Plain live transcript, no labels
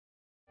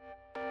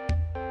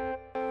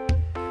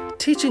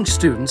Teaching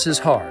students is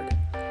hard.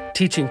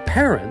 Teaching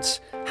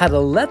parents how to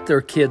let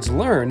their kids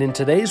learn in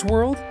today's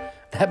world,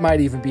 that might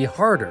even be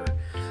harder.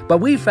 But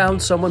we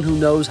found someone who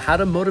knows how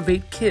to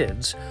motivate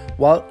kids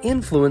while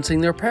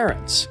influencing their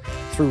parents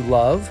through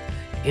love,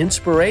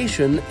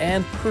 inspiration,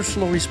 and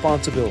personal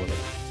responsibility.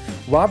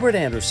 Robert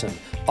Anderson,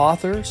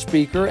 author,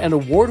 speaker, and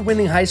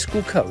award-winning high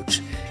school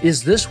coach,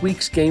 is this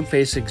week's Game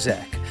Face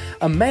exec,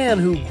 a man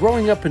who,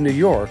 growing up in New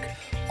York,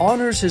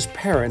 honors his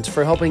parents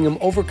for helping him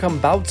overcome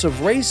bouts of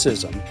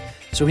racism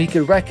so he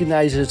could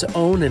recognize his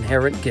own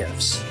inherent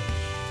gifts.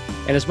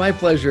 And it's my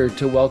pleasure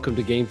to welcome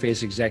to Game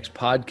Face Exec's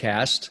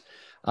podcast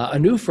a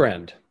new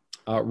friend,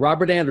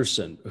 Robert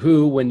Anderson,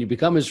 who, when you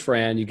become his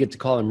friend, you get to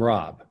call him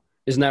Rob.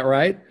 Isn't that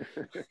right?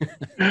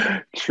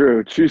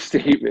 True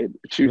statement.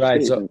 True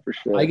right, statement, so for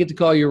sure. I get to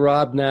call you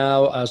Rob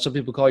now. Some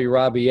people call you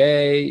Robbie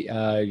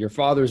A. Your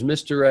father's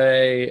Mr.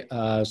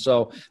 A.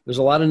 So there's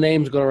a lot of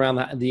names going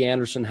around the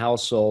Anderson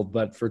household.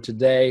 But for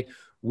today,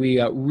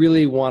 we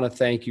really want to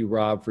thank you,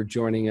 Rob, for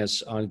joining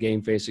us on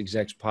Game Face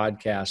Exec's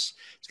podcast.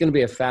 It's going to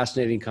be a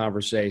fascinating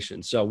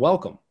conversation. So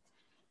welcome.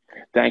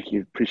 Thank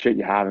you. Appreciate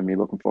you having me.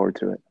 Looking forward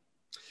to it.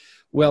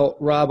 Well,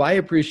 Rob, I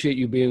appreciate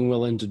you being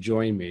willing to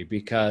join me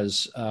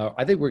because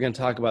I think we're going to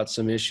talk about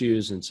some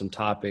issues and some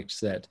topics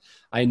that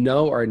I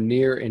know are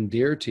near and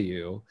dear to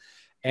you,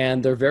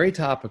 and they're very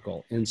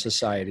topical in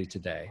society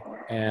today.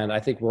 And I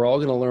think we're all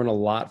going to learn a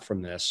lot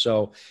from this.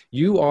 So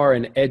you are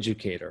an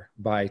educator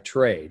by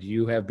trade.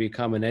 You have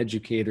become an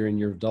educator in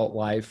your adult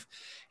life,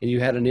 and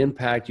you've had an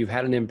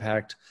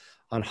impact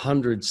on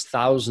hundreds,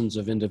 thousands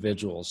of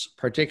individuals,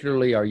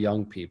 particularly our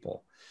young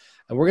people.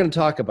 And we're going to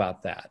talk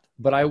about that.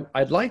 But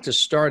I'd like to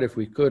start, if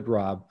we could,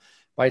 Rob,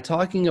 by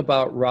talking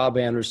about Rob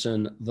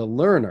Anderson, the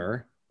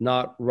learner,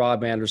 not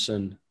Rob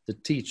Anderson, the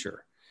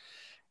teacher.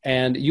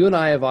 And you and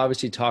I have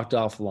obviously talked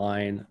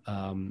offline,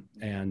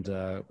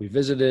 and we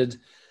visited,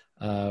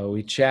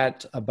 we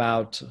chat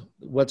about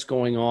what's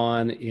going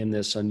on in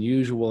this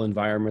unusual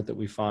environment that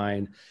we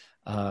find,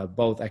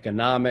 both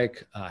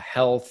economic,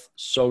 health,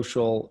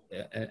 social,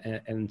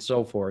 and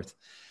so forth.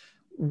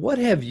 What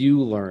have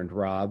you learned,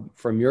 Rob,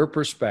 from your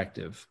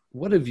perspective?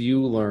 What have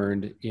you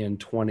learned in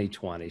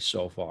 2020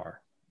 so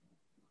far?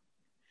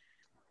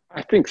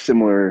 I think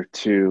similar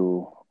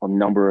to a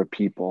number of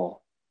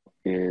people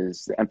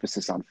is the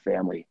emphasis on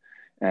family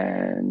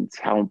and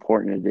how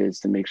important it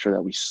is to make sure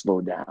that we slow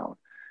down.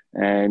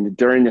 And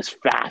during this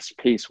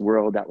fast-paced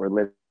world that we're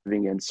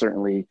living in,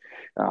 certainly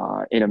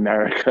in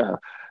America,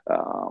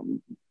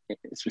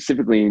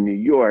 specifically in New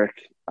York,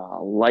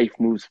 life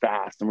moves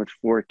fast. And with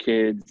 4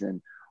 kids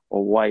and a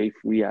wife,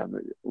 we have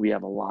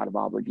a lot of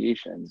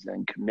obligations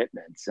and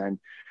commitments. And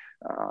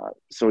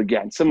so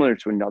again, similar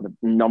to another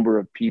number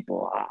of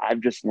people, I've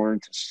just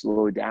learned to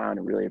slow down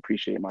and really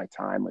appreciate my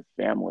time with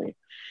family.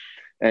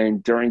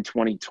 And during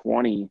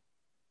 2020,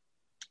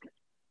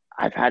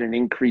 I've had an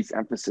increased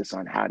emphasis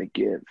on how to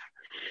give.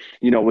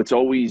 You know, it's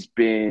always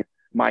been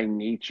my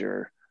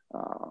nature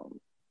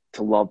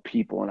to love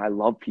people, and I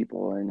love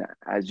people. And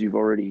as you've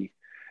already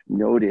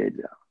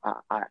noted,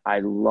 I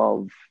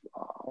love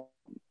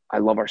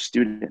our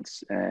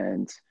students,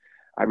 and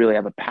I really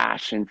have a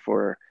passion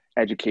for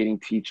educating,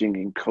 teaching,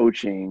 and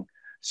coaching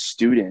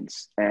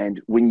students.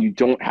 And when you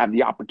don't have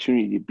the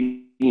opportunity to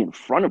be in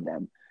front of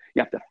them,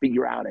 you have to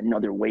figure out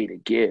another way to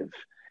give.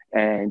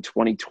 And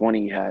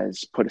 2020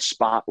 has put a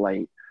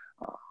spotlight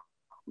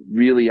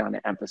really on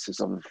the emphasis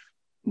of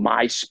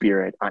my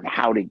spirit on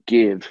how to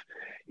give,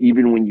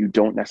 even when you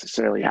don't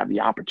necessarily have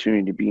the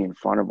opportunity to be in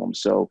front of them.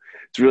 So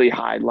it's really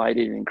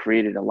highlighted and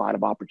created a lot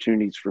of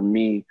opportunities for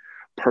me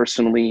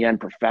personally and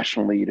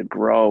professionally to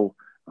grow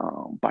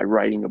by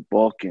writing a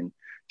book and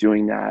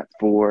doing that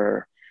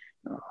for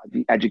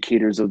the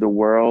educators of the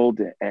world,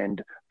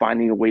 and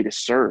finding a way to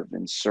serve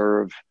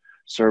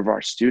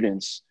our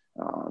students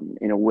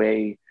in a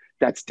way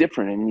that's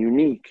different and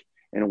unique,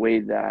 in a way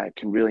that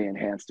can really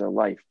enhance their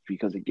life.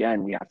 Because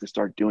again, we have to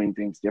start doing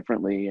things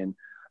differently, and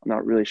I'm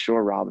not really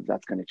sure, Rob, if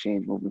that's going to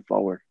change moving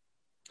forward.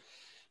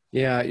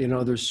 Yeah, you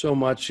know, there's so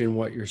much in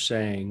what you're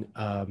saying.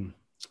 And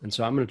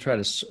so I'm going to try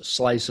to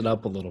slice it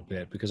up a little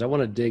bit because I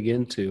want to dig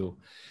into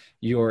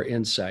your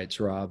insights,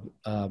 Rob.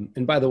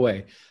 And by the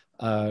way,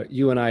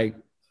 you and I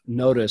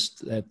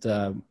noticed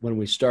that when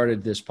we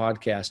started this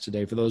podcast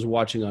today, for those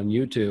watching on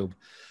YouTube,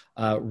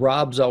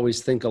 Rob's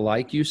always think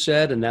alike, you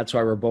said, and that's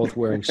why we're both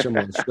wearing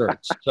similar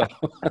shirts. So,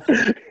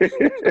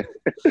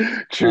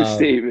 True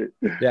statement.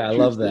 Yeah, I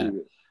love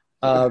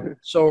that.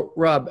 So,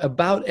 Rob,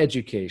 about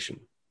education,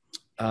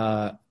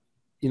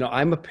 you know,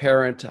 I'm a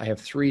parent. I have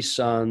 3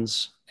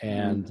 sons,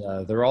 and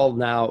they're all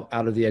now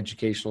out of the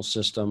educational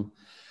system.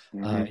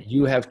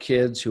 You have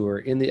kids who are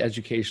in the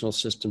educational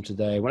system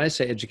today. When I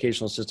say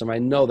educational system, I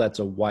know that's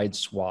a wide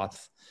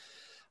swath.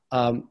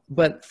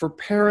 But for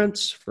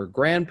parents, for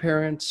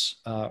grandparents,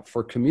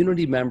 for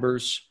community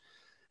members,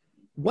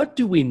 what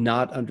do we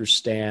not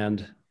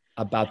understand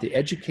about the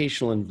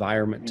educational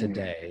environment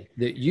today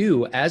that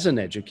you, as an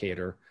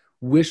educator,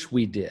 wish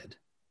we did?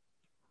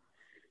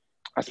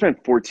 I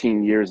spent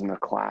 14 years in the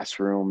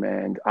classroom,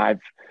 and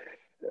I've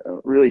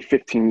really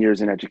 15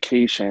 years in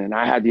education, and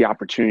I had the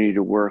opportunity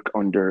to work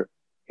under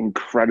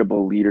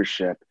incredible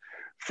leadership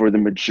for the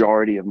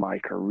majority of my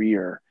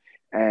career.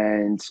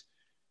 And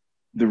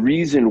the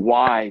reason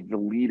why the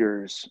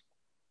leaders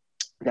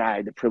that I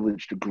had the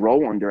privilege to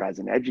grow under as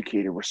an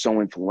educator were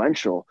so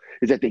influential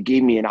is that they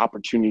gave me an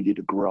opportunity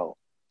to grow.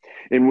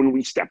 And when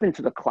we step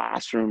into the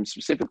classroom,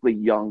 specifically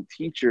young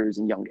teachers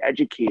and young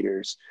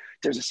educators,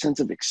 there's a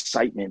sense of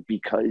excitement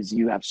because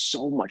you have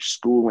so much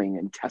schooling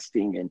and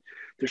testing, and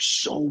there's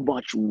so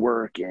much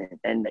work,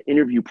 and the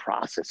interview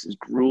process is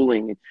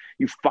grueling. And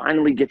you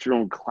finally get your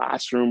own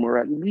classroom, or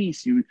at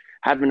least you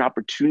have an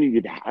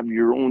opportunity to have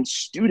your own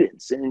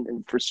students.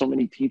 And for so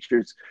many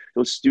teachers,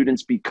 those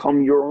students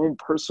become your own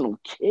personal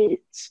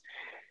kids.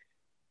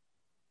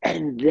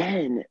 And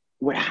then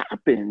what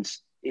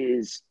happens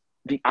is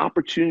the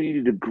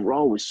opportunity to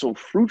grow is so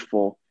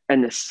fruitful,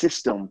 and the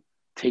system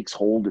takes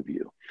hold of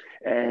you.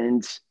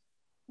 And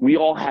we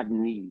all have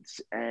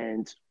needs.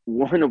 And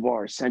one of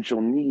our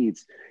essential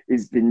needs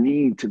is the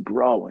need to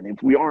grow. And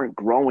if we aren't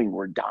growing,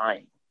 we're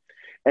dying.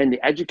 And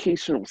the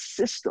educational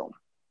system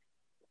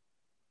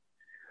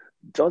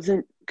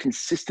doesn't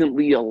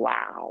consistently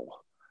allow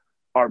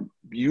our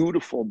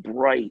beautiful,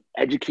 bright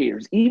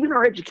educators, even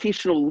our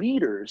educational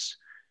leaders,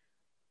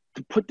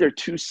 to put their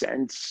 2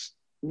 cents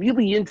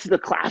really into the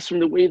classroom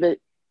the way that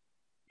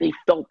they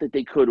felt that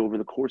they could over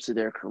the course of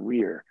their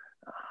career.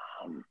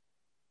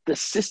 The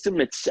system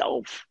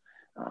itself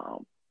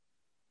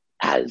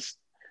has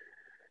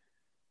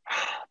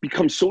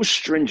become so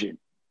stringent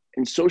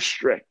and so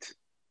strict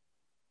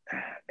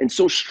and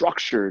so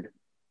structured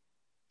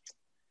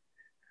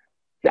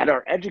that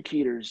our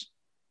educators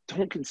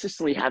don't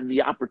consistently have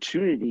the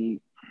opportunity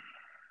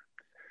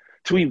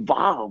to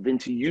evolve and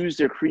to use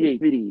their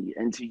creativity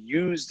and to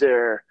use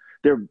their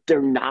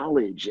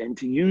knowledge and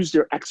to use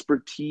their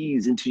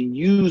expertise and to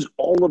use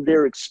all of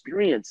their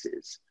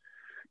experiences,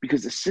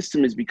 because the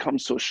system has become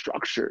so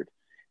structured.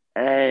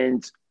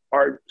 And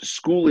our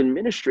school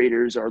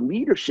administrators, our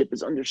leadership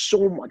is under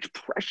so much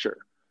pressure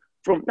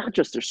from not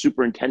just their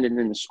superintendent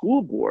and the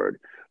school board,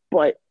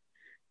 but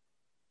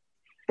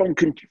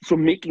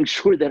from making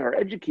sure that our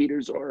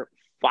educators are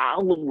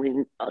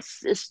following a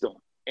system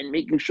and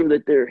making sure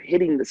that they're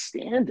hitting the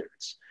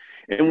standards.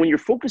 And when you're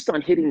focused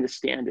on hitting the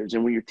standards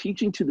and when you're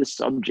teaching to the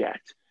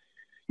subject,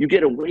 you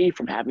get away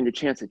from having the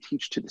chance to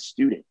teach to the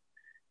student.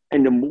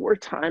 And the more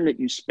time that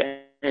you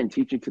spend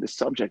teaching to the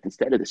subject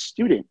instead of the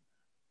student,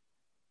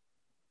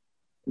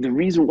 the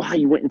reason why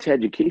you went into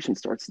education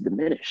starts to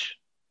diminish.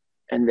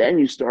 And then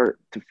you start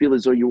to feel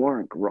as though you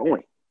aren't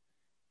growing.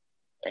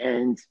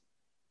 And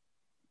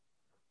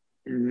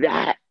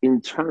that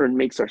in turn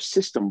makes our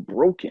system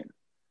broken.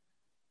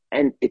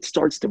 And it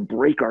starts to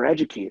break our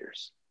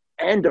educators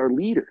and our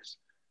leaders.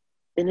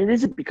 And it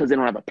isn't because they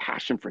don't have a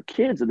passion for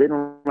kids or they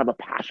don't have a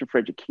passion for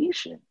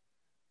education.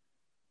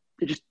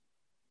 They just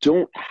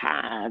don't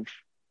have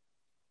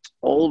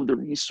all of the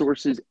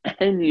resources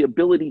and the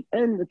ability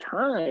and the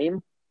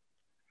time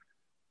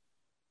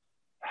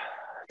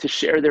to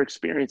share their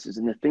experiences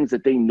and the things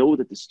that they know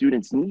that the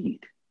students need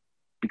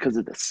because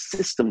of the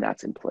system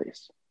that's in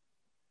place.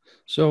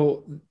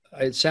 So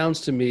it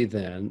sounds to me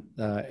then,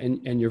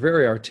 and you're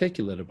very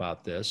articulate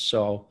about this,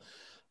 so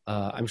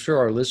I'm sure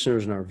our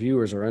listeners and our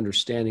viewers are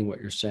understanding what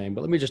you're saying,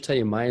 but let me just tell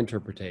you my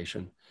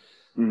interpretation.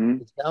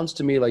 Mm-hmm. It sounds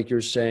to me like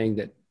you're saying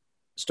that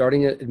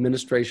starting at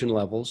administration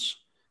levels,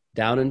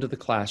 down into the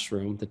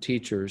classroom, the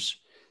teachers,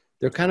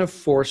 they're kind of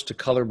forced to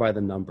color by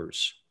the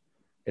numbers.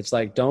 It's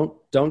like, don't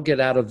get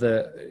out of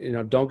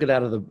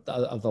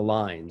the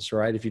lines,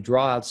 right? If you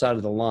draw outside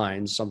of the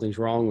lines, something's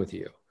wrong with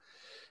you.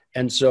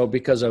 And so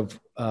because of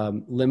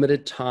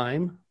limited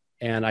time,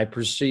 and I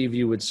perceive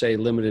you would say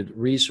limited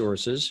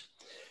resources,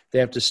 they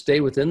have to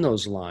stay within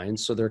those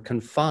lines, so they're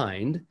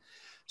confined.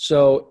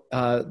 So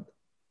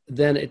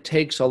then it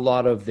takes a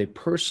lot of the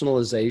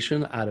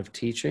personalization out of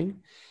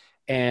teaching,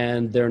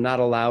 and they're not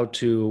allowed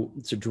to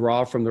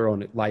draw from their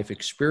own life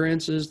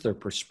experiences, their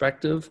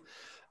perspective,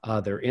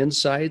 their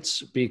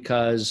insights,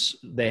 because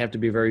they have to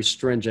be very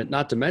stringent,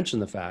 not to mention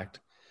the fact,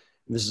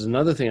 and this is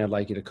another thing I'd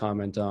like you to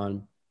comment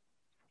on,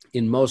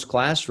 in most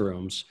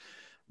classrooms,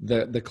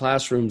 the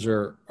classrooms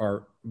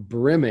are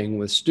brimming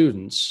with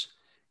students,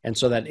 and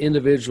so that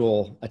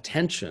individual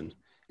attention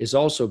is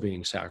also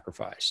being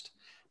sacrificed.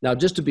 Now,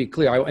 just to be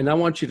clear, I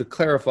want you to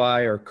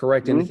clarify or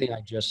correct anything I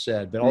just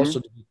said, but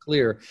also to be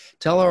clear,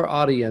 tell our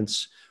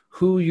audience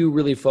who you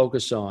really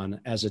focus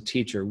on as a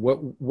teacher.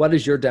 What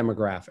is your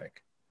demographic?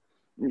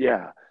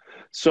 Yeah.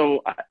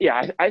 So,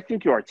 I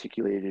think you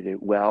articulated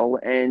it well.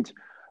 And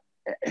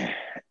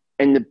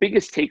the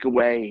biggest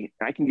takeaway,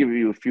 I can give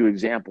you a few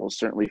examples,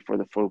 certainly for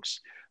the folks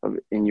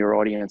in your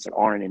audience that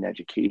aren't in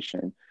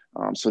education,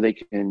 so they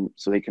can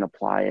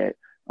apply it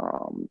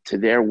to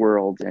their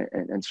world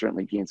and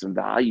certainly gain some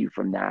value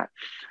from that.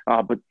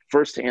 But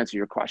first, to answer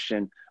your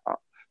question,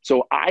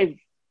 so I've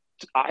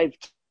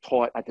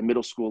taught at the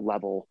middle school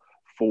level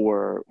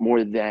for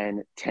more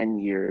than 10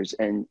 years,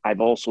 and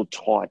I've also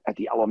taught at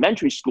the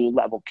elementary school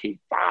level,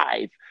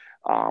 K-5,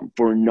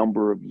 for a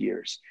number of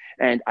years.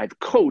 And I've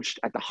coached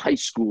at the high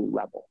school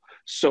level.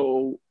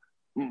 So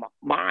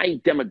my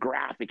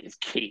demographic is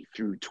K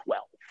through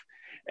 12.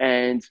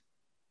 And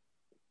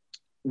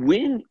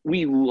when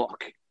we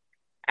look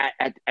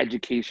at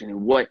education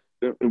and what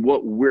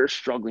we're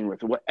struggling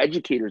with, and what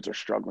educators are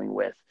struggling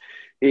with,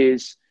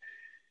 is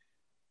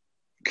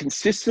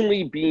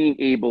consistently being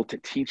able to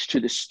teach to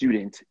the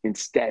student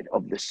instead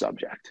of the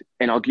subject.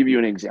 And I'll give you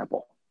an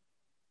example.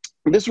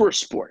 This were a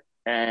sport,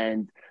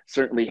 and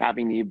certainly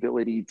having the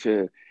ability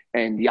to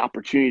and the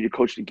opportunity to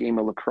coach the game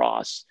of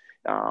lacrosse,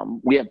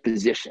 we have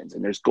positions,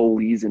 and there's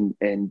goalies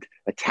and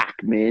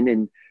attackmen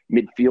and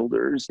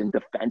midfielders and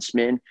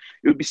defensemen.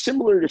 It would be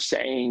similar to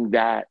saying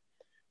that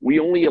we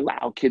only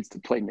allow kids to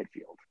play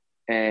midfield,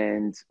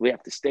 and we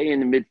have to stay in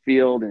the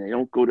midfield, and they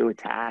don't go to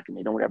attack, and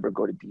they don't ever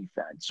go to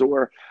defense.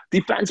 Or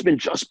defensemen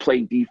just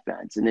play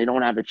defense, and they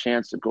don't have a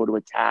chance to go to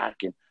attack,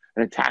 and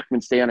an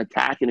attackman stay on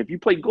attack. And if you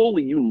play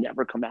goalie, you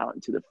never come out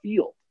into the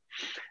field.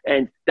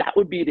 And that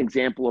would be an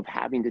example of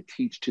having to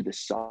teach to the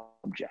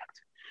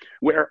subject,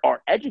 where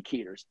our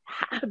educators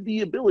have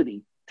the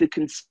ability to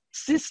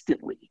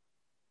consistently,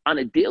 on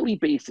a daily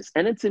basis,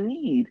 and it's a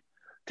need,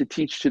 to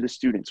teach to the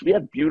students. We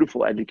have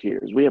beautiful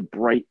educators. We have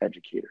bright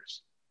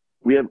educators.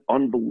 We have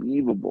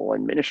unbelievable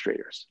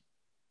administrators.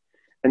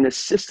 And the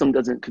system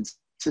doesn't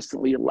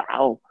consistently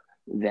allow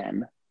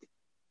them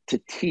to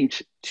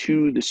teach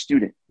to the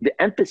student. The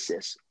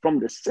emphasis from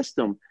the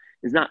system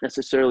is not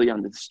necessarily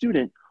on the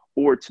student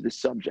or to the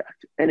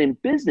subject. And in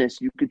business,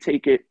 you could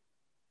take it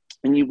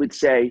and you would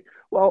say,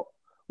 well,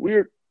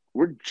 we're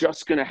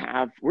just going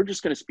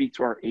to speak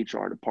to our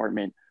HR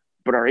department,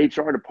 but our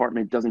HR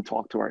department doesn't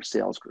talk to our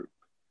sales group.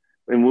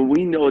 And when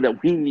we know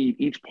that we need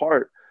each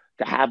part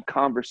to have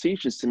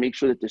conversations to make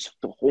sure that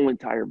the whole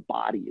entire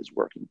body is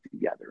working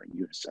together in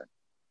unison.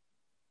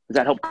 Does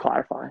that help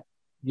clarify?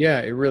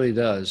 Yeah, it really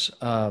does.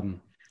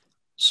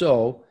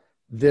 So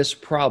this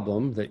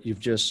problem that you've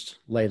just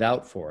laid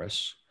out for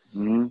us,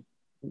 mm-hmm.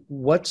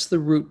 What's the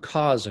root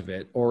cause of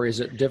it? Or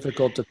is it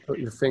difficult to put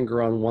your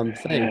finger on one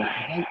thing?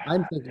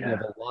 I'm thinking of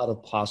a lot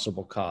of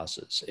possible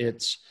causes.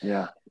 It's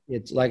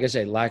like I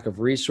say, lack of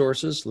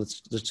resources.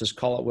 Let's just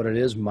call it what it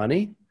is,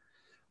 money.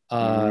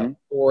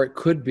 Or it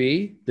could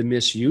be the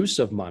misuse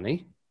of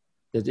money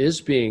that is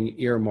being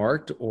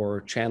earmarked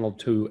or channeled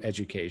to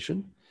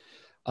education.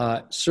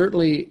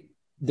 Certainly,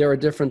 there are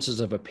differences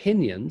of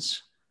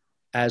opinions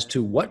as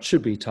to what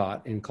should be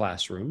taught in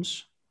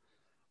classrooms,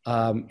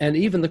 and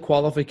even the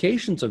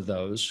qualifications of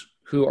those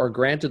who are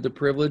granted the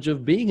privilege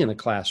of being in a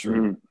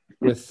classroom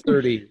with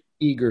 30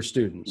 eager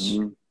students.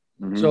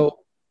 So,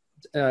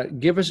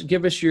 give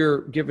us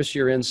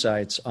your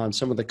insights on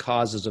some of the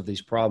causes of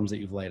these problems that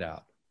you've laid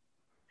out.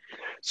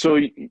 So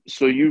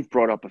you've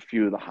brought up a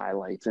few of the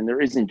highlights, and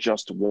there isn't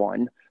just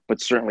one, but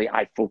certainly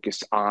I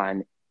focus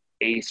on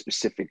a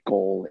specific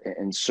goal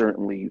and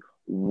certainly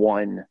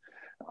one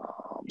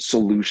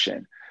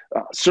solution.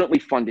 Certainly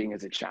funding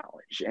is a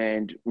challenge.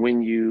 And when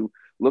we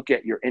look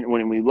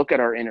at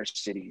our inner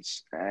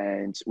cities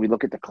and we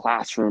look at the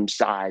classroom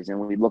size and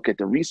we look at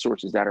the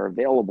resources that are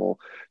available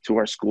to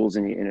our schools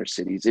in the inner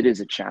cities, it is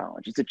a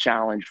challenge. It's a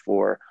challenge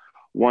for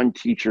one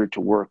teacher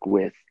to work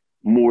with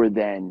more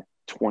than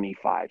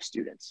 25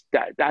 students.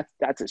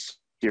 That's a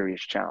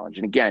serious challenge.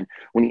 And again,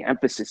 when the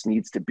emphasis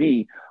needs to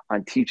be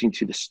on teaching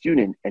to the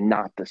student and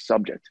not the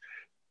subject,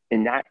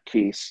 in that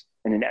case,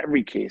 and in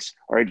every case,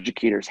 our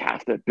educators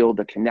have to build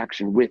a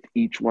connection with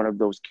each one of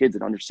those kids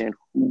and understand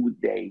who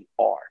they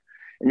are.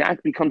 And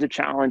that becomes a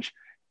challenge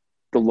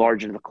the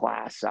larger the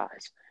class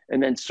size.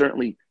 And then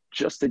certainly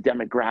just the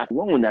demographic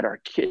alone that our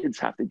kids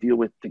have to deal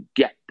with to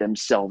get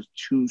themselves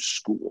to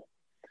school,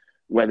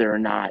 whether or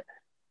not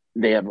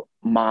they have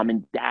mom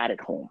and dad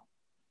at home,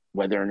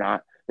 whether or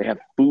not they have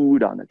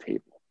food on the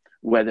table,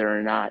 whether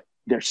or not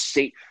they're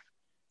safe,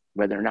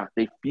 whether or not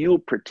they feel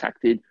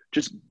protected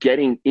just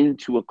getting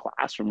into a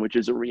classroom, which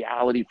is a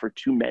reality for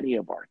too many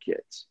of our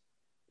kids.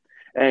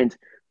 And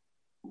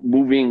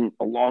moving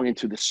along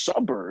into the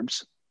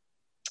suburbs,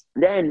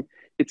 then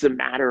it's a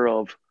matter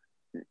of,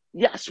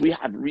 yes, we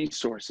have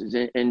resources,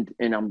 and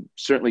I'm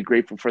certainly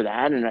grateful for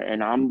that.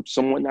 And I'm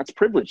someone that's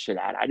privileged to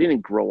that. I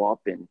didn't grow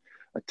up in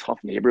a tough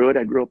neighborhood.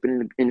 I grew up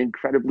in an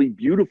incredibly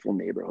beautiful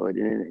neighborhood,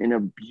 in a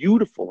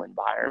beautiful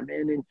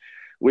environment, and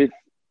with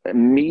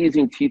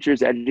amazing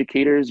teachers,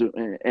 educators,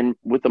 and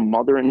with a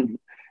mother and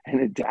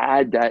a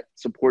dad that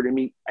supported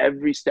me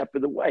every step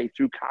of the way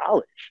through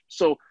college.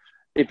 So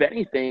if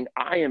anything,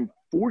 I am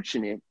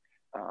fortunate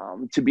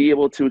to be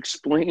able to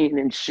explain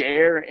and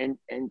share and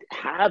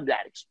have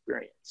that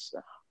experience.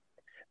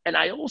 And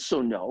I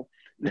also know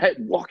that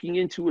walking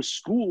into a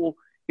school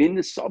in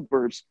the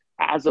suburbs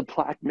as a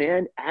Black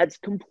man adds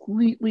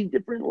completely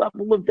different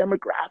level of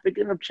demographic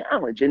and of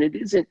challenge. And it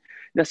isn't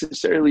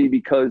necessarily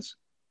because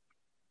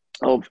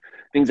of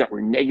things that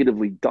were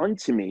negatively done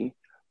to me,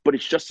 but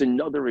it's just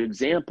another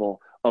example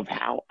of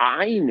how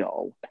I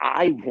know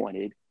I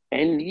wanted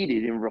and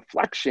needed in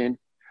reflection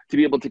to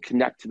be able to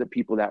connect to the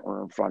people that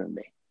were in front of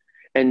me.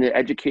 And the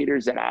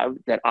educators that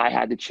I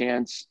had the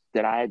chance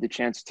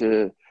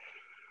to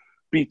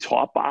be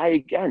taught by,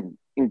 again,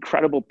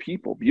 incredible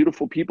people,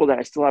 beautiful people that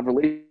I still have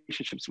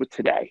relationships with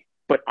today.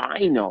 But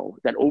I know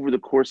that over the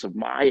course of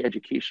my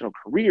educational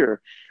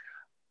career,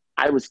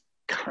 I was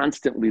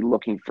constantly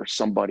looking for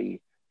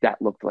somebody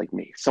that looked like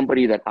me,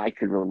 somebody that I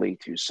could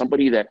relate to,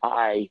 somebody that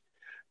I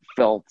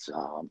felt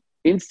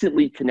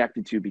instantly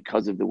connected to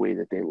because of the way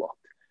that they looked.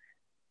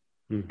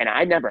 And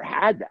I never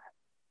had that.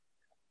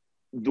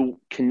 The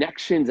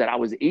connections that I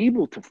was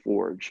able to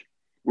forge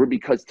were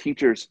because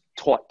teachers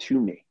taught to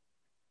me.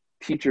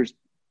 Teachers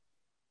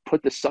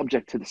put the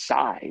subject to the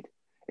side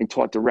and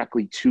taught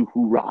directly to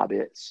who Rob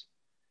is.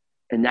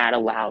 And that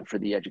allowed for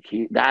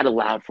that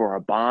allowed for our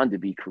bond to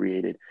be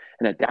created.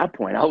 And at that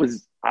point, I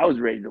was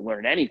ready to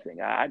learn anything.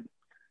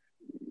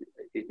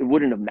 It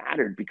wouldn't have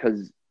mattered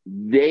because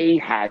they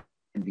had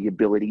the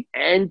ability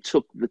and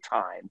took the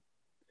time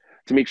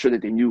to make sure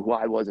that they knew who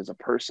I was as a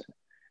person.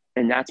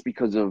 And that's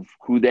because of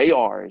who they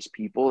are as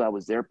people. That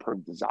was their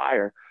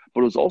desire.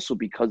 But it was also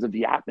because of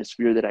the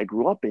atmosphere that I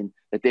grew up in,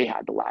 that they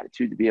had the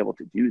latitude to be able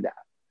to do that.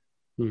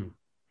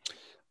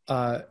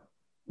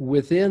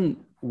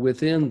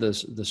 Within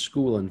the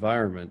school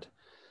environment,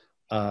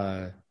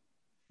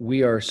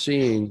 we are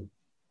seeing,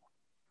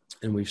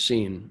 and we've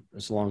seen,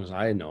 as long as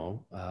I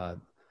know,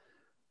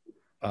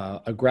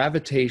 a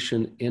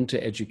gravitation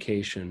into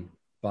education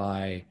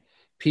by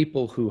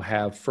people who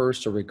have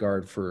first a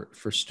regard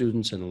for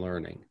students and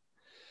learning.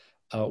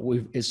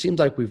 It seems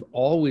like we've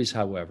always,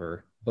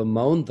 however,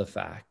 bemoaned the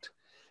fact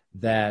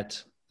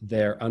that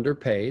they're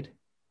underpaid,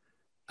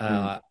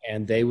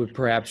 and they would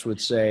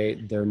say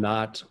they're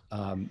not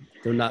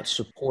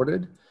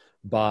supported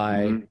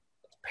by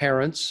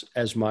parents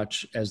as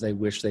much as they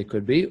wish they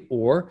could be,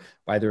 or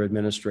by their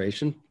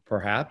administration,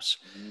 perhaps.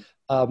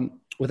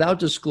 Without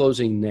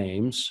disclosing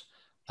names,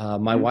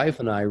 my wife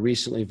and I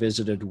recently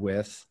visited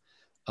with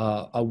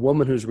a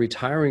woman who's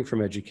retiring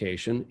from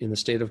education in the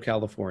state of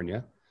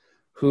California,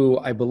 who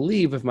I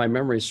believe, if my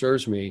memory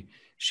serves me,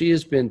 she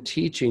has been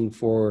teaching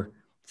for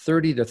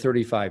 30 to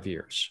 35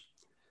 years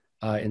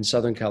in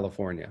Southern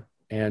California.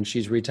 And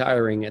she's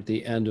retiring at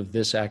the end of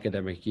this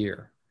academic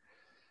year.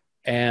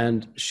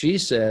 And she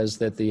says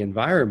that the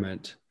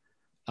environment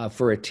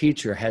for a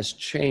teacher has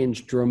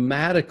changed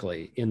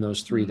dramatically in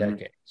those 3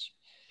 decades.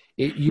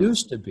 It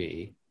used to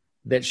be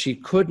that she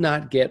could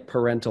not get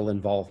parental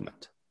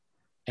involvement.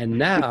 And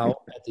now,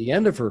 at the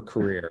end of her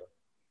career,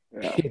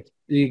 it's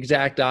the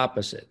exact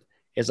opposite.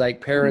 It's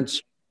like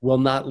parents will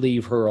not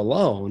leave her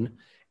alone,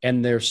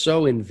 and they're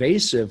so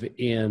invasive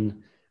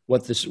in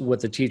what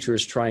the teacher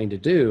is trying to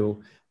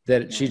do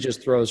that she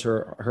just throws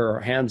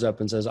her hands up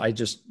and says,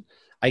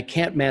 I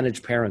can't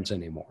manage parents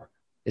anymore.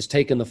 It's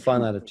taken the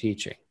fun out of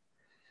teaching.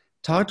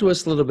 Talk to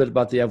us a little bit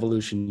about the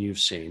evolution you've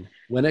seen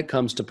when it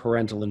comes to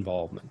parental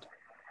involvement.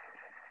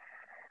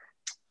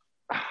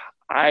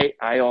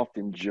 I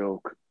often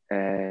joke,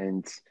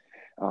 and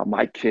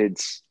my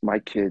kids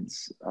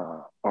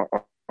are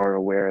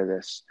aware of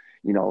this.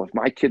 You know, if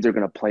my kids are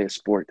going to play a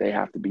sport, they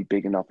have to be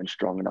big enough and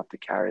strong enough to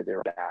carry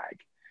their bag.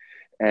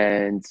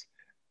 And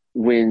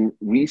when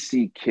we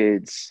see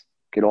kids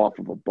get off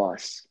of a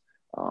bus,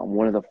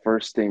 one of the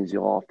first things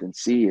you'll often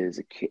see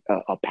is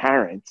a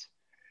parent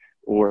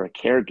or a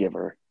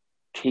caregiver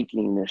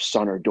taking their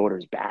son or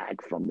daughter's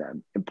bag from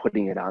them and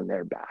putting it on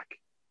their back.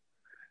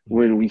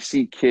 When we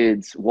see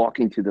kids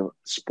walking to the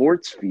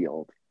sports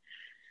field,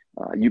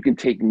 you can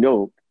take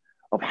note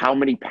of how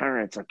many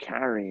parents are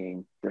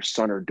carrying their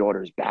son or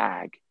daughter's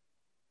bag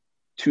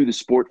to the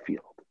sport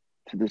field,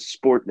 to the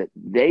sport that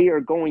they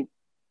are going,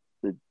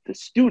 the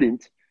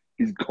student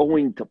is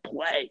going to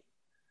play.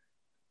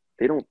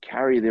 They don't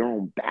carry their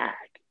own bag.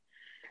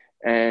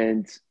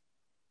 And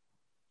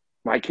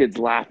my kids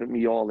laugh at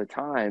me all the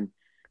time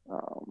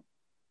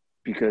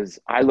because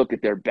I look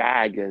at their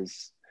bag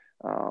as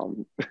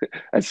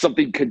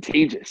something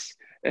contagious,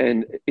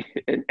 and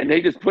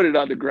they just put it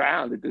on the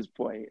ground at this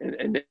point,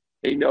 and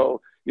they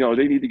know, you know,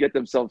 they need to get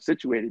themselves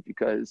situated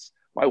because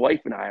my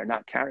wife and I are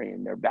not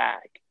carrying their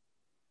bag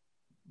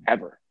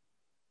ever.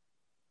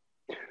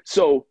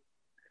 So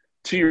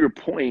to your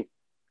point,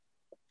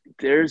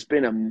 there's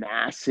been a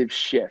massive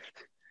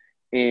shift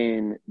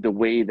in the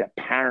way that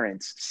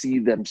parents see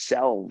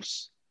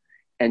themselves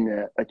and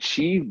the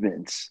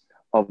achievements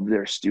of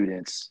their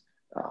students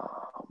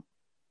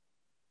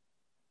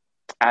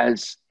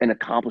as an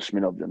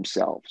accomplishment of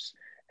themselves.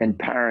 And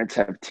parents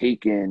have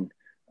taken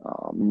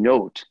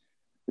note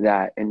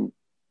that, and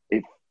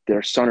if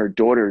their son or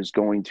daughter is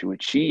going to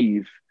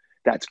achieve,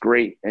 that's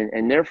great.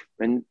 And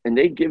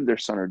they give their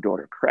son or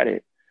daughter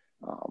credit.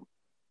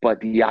 But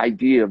the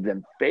idea of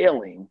them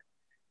failing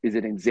is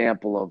an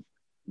example of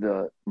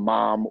the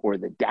mom or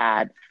the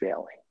dad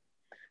failing.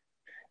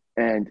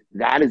 And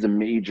that is a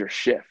major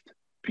shift,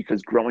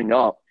 because growing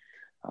up,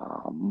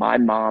 my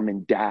mom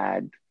and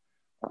dad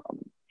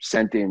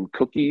sent in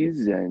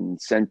cookies and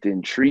sent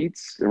in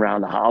treats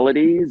around the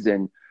holidays.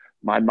 And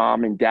my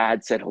mom and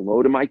dad said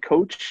hello to my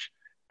coach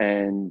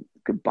and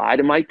goodbye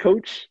to my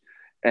coach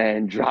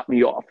and dropped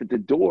me off at the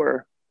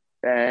door.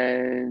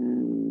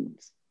 And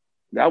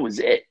that was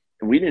it.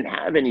 And we didn't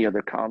have any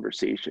other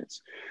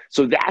conversations.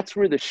 So that's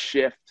where the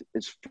shift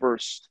is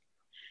first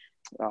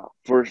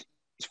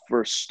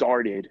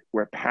started,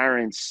 where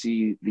parents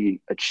see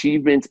the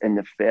achievements and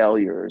the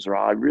failures, or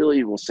I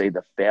really will say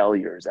the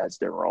failures, as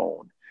their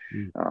own.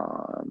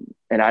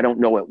 And I don't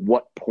know at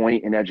what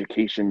point in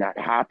education that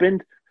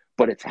happened,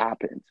 but it's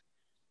happened.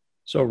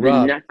 So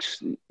Rob,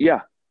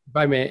 yeah.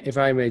 If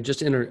I may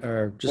just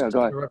interrupt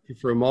you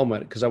for a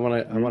moment, because I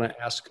want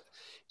to ask,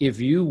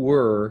 if you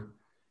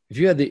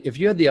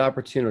had the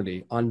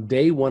opportunity on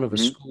day one of a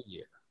school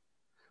year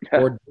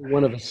or day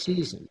one of a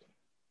season,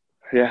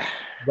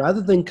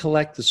 rather than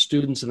collect the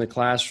students in the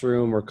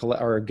classroom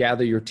or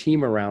gather your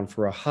team around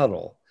for a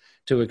huddle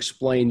to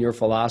explain your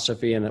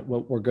philosophy and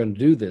what we're going to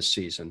do this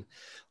season,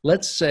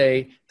 let's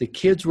say the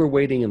kids were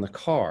waiting in the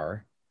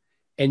car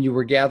and you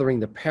were gathering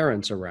the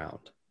parents around.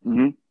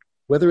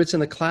 Whether it's in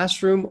the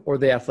classroom or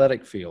the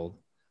athletic field,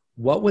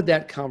 what would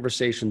that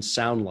conversation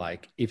sound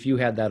like if you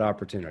had that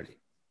opportunity?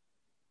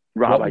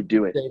 Rob, I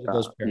do it.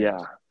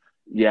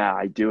 Yeah,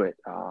 I do it.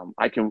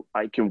 I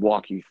can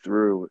walk you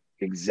through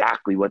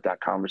exactly what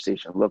that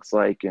conversation looks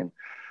like, and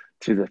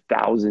to the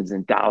thousands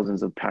and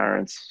thousands of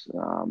parents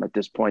at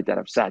this point that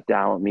have sat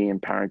down with me in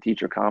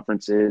parent-teacher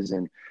conferences,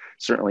 and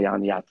certainly on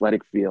the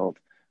athletic field.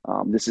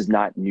 This is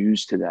not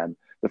news to them.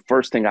 The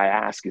first thing I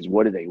ask is,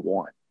 what do they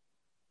want?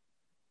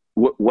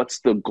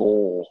 What's the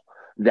goal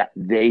that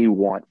they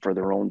want for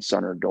their own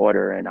son or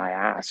daughter? And I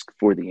ask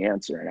for the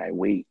answer, and I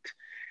wait.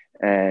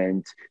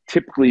 And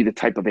typically the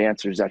type of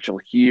answers that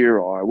you'll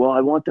hear are, well,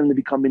 I want them to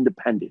become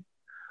independent.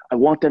 I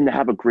want them to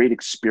have a great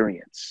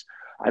experience.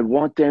 I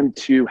want them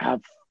to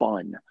have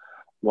fun.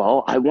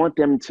 Well, I want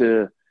them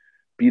to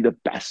be the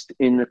best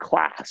in the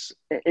class.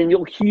 And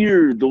you'll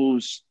hear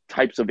those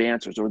types of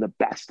answers, or the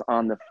best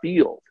on the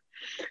field.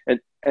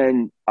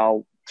 And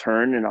I'll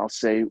turn and I'll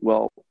say,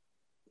 well,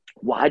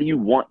 why do you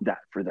want that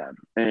for them?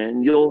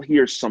 And you'll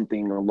hear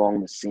something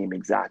along the same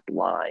exact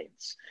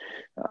lines.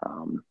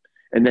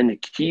 And then the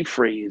key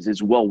phrase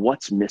is, well,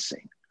 what's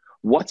missing?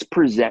 What's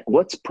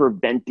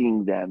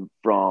preventing them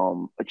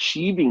from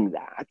achieving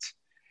that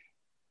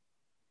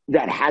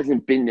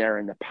hasn't been there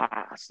in the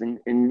past?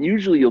 And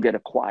usually you'll get a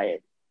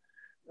quiet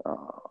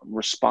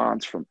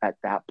response from at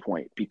that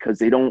point, because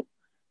they don't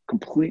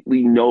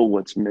completely know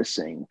what's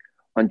missing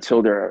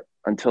until they're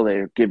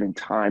given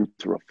time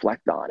to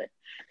reflect on it.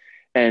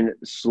 And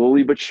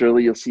slowly but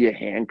surely, you'll see a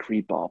hand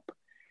creep up,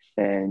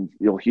 and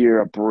you'll hear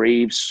a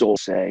brave soul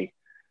say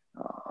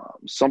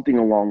something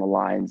along the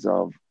lines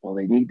of, well,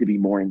 they need to be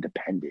more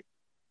independent.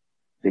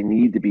 They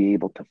need to be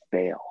able to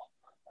fail.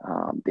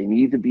 They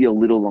need to be a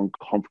little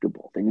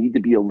uncomfortable. They need to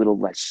be a little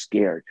less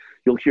scared.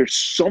 You'll hear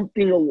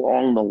something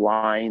along the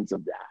lines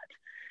of that.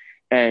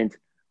 And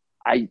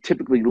I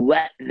typically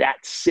let that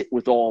sit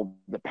with all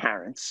the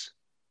parents.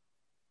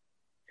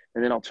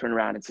 And then I'll turn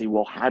around and say,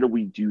 well, how do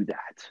we do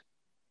that?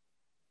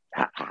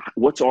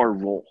 What's our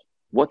role?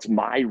 What's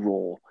my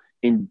role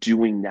in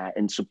doing that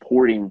and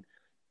supporting,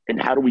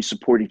 and how do we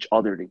support each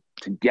other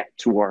to get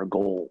to our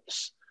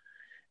goals?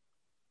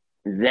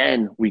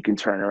 Then we can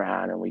turn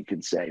around and we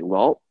can say,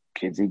 well,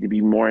 kids need to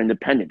be more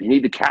independent. They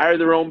need to carry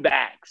their own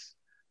bags,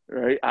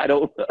 right?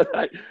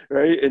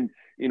 Right? And,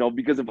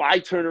 because if I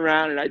turn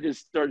around and I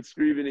just start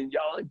screaming and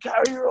yelling,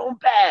 carry your own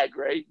bag,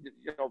 right?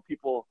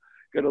 People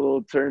get a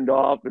little turned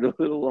off and a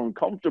little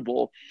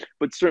uncomfortable.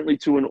 But certainly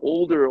to an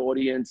older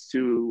audience,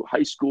 to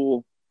high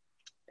school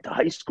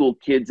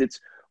kids, it's,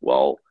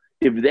 well,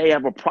 if they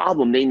have a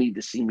problem, they need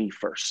to see me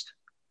first.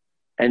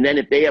 And then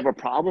if they have a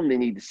problem, they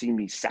need to see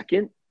me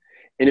second.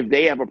 And if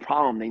they have a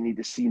problem, they need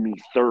to see me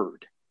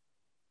third.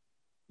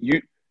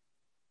 We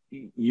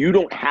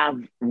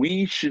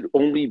should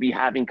only be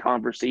having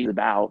conversations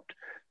about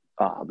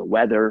the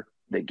weather,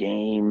 the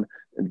game,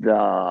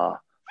 the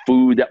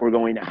food that we're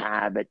going to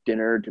have at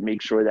dinner to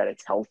make sure that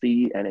it's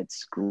healthy and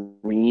it's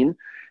green,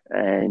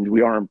 and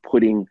we aren't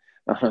putting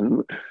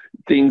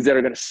things that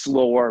are going to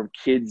slow our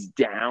kids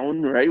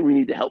down, right? We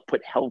need to help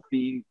put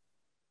healthy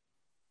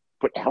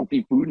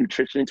food,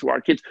 nutrition into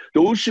our kids.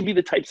 Those should be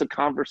the types of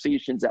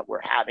conversations that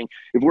we're having.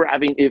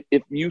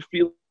 If you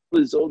feel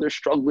as though they're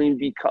struggling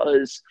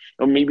because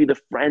of maybe the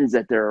friends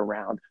that they're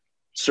around,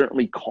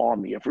 certainly call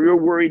me. If you're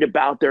worried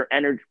about their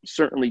energy,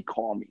 certainly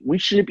call me. We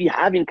shouldn't be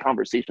having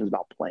conversations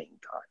about playing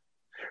time,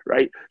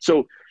 right?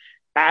 So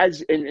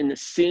as in the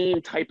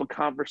same type of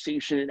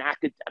conversation in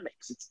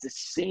academics, it's the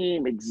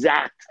same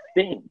exact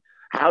thing.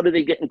 How do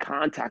they get in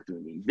contact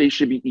with me? They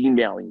should be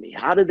emailing me.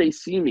 How do they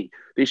see me?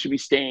 They should be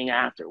staying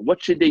after.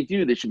 What should they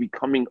do? They should be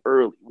coming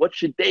early. What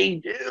should they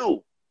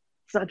do?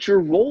 It's not your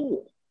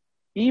role.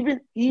 Even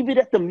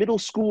at the middle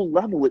school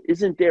level, it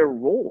isn't their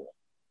role.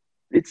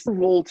 It's the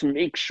role to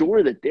make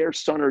sure that their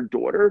son or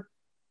daughter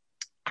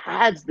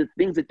has the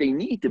things that they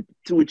need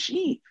to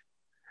achieve.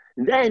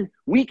 And then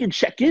we can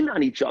check in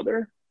on each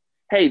other.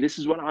 Hey, this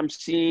is what I'm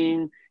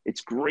seeing.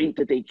 It's great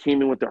that they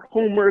came in with their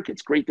homework.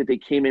 It's great that they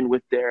came in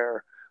with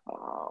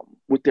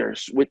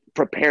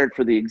prepared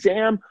for the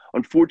exam.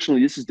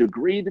 Unfortunately, this is the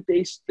grade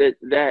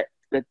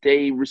that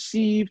they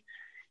received.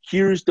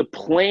 Here's the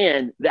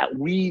plan that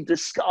we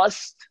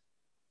discussed,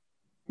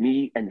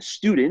 me and the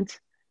student,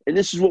 and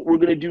this is what we're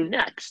going to do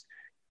next.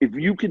 If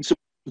you can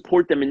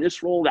support them in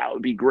this role, that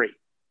would be great.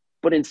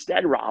 But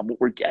instead, Rob, what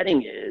we're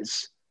getting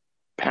is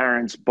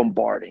parents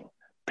bombarding,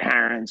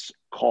 parents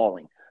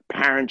calling,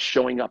 parents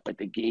showing up at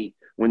the gate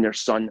when their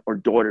son or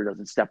daughter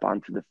doesn't step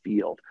onto the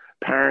field,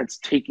 parents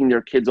taking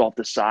their kids off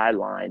the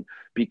sideline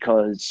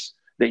because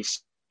they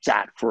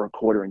sat for a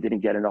quarter and didn't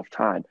get enough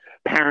time,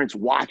 parents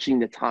watching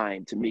the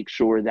time to make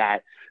sure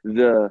that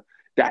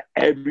that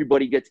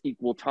everybody gets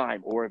equal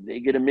time, or if they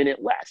get a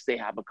minute less, they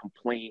have a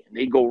complaint and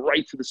they go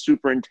right to the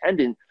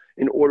superintendent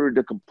in order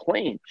to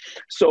complain.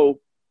 So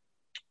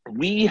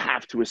we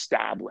have to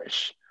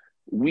establish,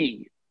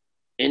 we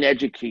in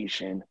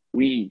education,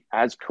 we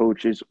as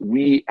coaches,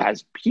 we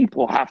as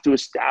people have to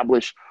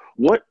establish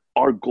what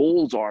our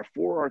goals are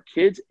for our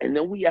kids, and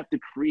then we have to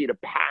create a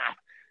path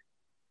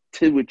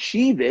to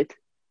achieve it,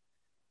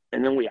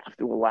 and then we have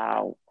to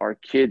allow our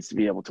kids to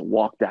be able to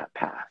walk that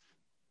path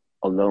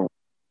alone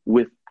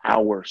with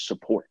our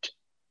support,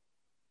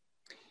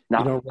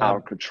 not Rob,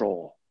 our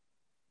control.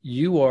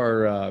 You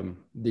are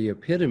the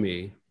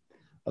epitome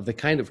of the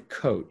kind of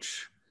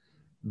coach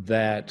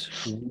that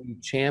we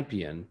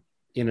champion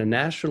in a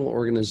national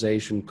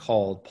organization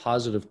called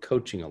Positive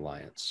Coaching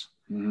Alliance.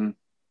 Mm-hmm.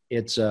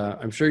 It's,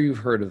 I'm sure you've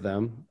heard of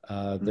them.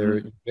 They're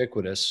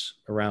ubiquitous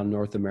around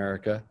North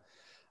America.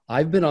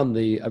 I've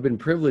been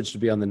privileged to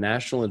be on the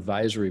National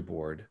Advisory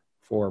Board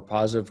for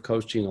Positive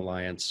Coaching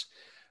Alliance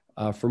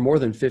for more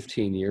than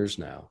 15 years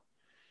now.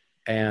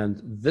 And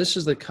this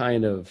is the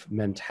kind of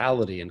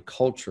mentality and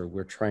culture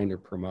we're trying to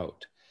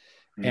promote.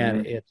 Mm-hmm.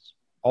 And it's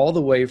all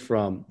the way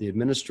from the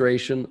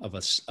administration of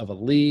a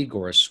league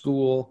or a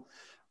school,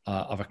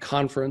 of a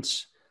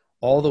conference,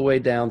 all the way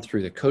down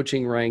through the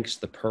coaching ranks,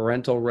 the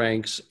parental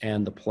ranks,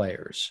 and the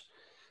players.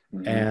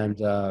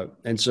 Mm-hmm.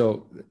 And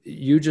so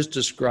you just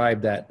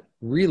described that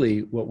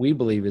really what we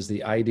believe is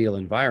the ideal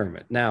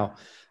environment. Now,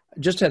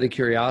 just out of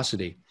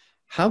curiosity,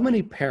 how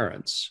many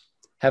parents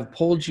have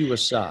pulled you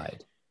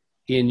aside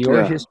in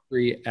your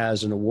history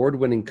as an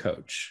award-winning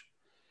coach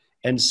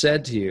and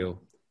said to you,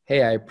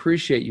 hey, I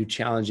appreciate you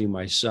challenging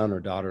my son or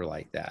daughter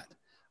like that.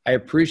 I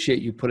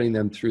appreciate you putting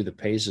them through the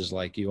paces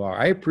like you are.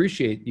 I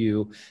appreciate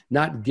you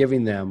not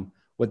giving them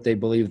what they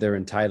believe they're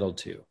entitled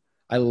to.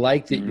 I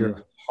like that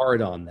you're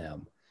hard on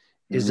them.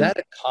 Is that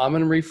a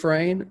common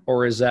refrain,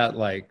 or is that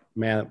like,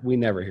 man, we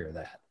never hear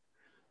that?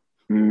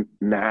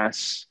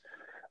 Mass.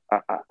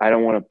 I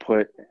don't want to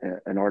put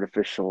an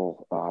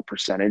artificial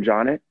percentage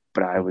on it,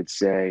 but I would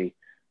say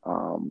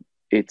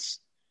it's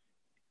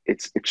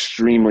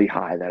extremely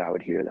high that I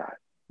would hear that.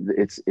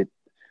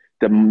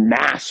 The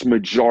mass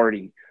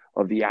majority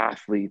of the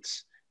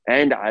athletes,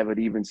 and I would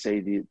even say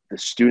the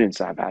students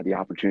I've had the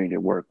opportunity to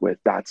work with,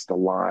 that's the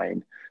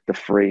line, the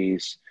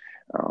phrase,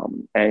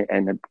 and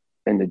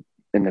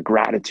the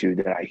gratitude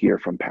that I hear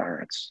from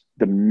parents.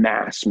 The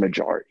mass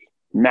majority.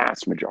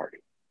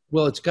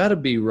 Well, it's got to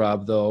be,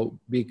 Rob, though.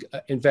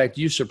 In fact,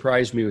 you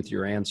surprised me with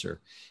your answer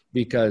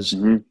because,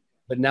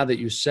 but now that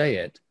you say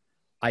it,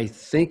 I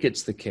think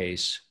it's the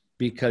case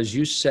because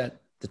you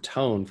set the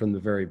tone from the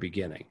very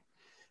beginning.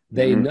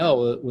 They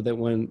know that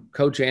when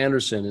Coach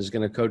Anderson is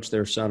going to coach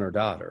their son or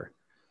daughter,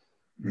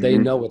 they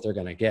know what they're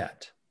going to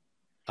get.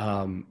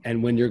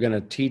 And when you're going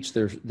to teach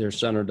their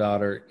son or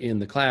daughter in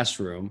the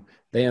classroom,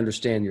 they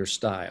understand your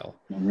style.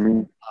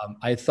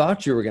 I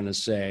thought you were going to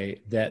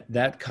say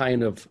that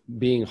kind of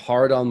being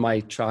hard on my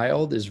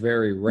child is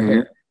very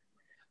rare.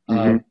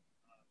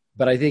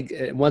 But I think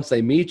once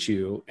they meet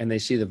you and they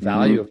see the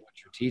value of what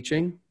you're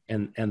teaching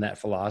and that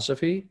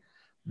philosophy,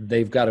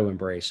 they've got to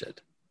embrace it.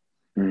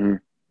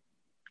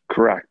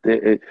 Correct.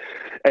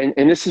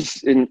 And this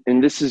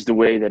is the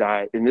way that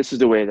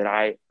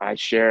I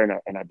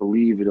share, and I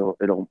believe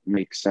it'll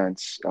make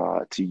sense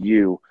to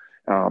you.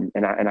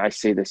 And I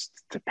say this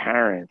to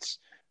parents.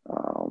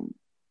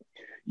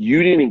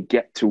 You didn't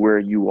get to where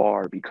you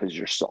are because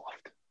you're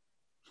soft.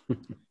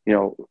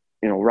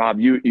 Rob,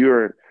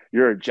 you're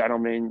a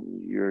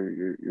gentleman.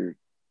 You're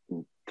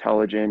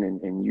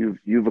intelligent, and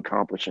you've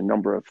accomplished a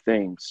number of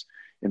things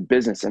in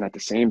business, and at the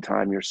same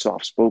time, you're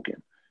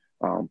soft-spoken.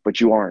 But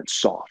you aren't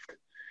soft.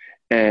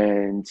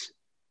 And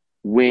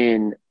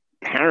when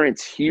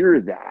parents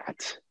hear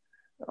that,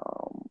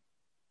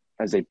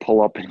 as they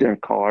pull up in their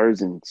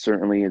cars and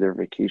certainly their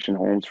vacation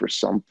homes for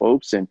some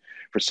folks, and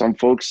for some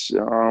folks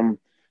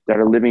that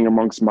are living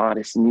amongst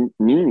modest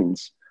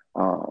means,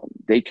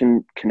 they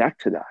can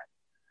connect to that.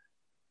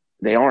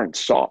 They aren't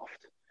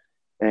soft.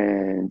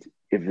 And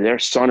if their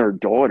son or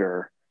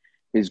daughter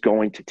is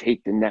going to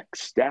take the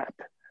next step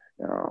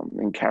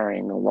in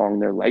carrying along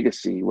their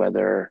legacy,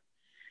 whether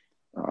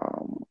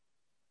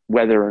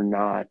or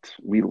not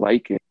we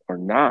like it or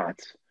not,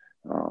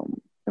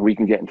 and we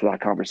can get into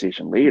that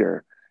conversation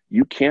later,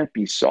 you can't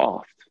be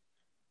soft.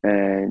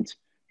 And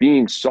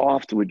being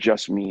soft would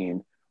just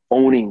mean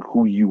owning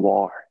who you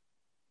are.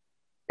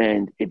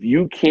 And if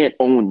you can't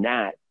own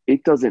that,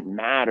 it doesn't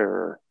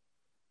matter.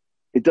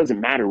 It doesn't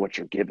matter what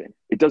you're given.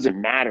 It doesn't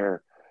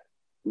matter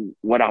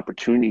what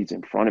opportunities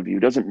in front of you.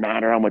 It doesn't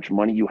matter how much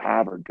money you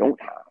have or don't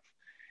have.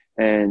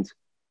 And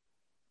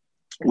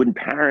when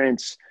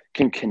parents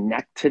can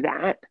connect to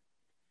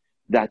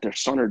that their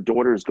son or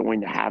daughter is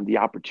going to have the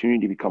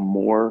opportunity to become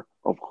more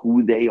of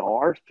who they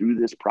are through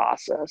this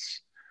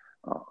process,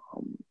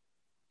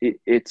 it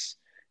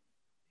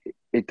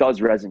does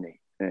resonate.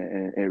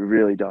 And it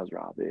really does,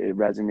 Rob. It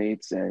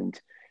resonates,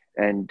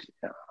 and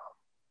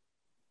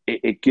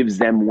it gives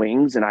them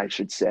wings. And I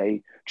should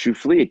say,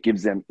 truthfully, it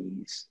gives them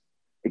ease.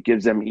 It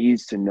gives them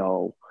ease to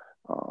know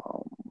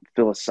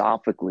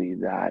philosophically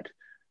that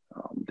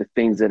the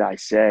things that I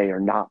say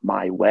are not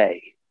my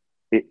way.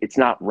 It's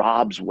not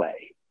Rob's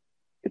way.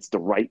 It's the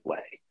right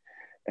way.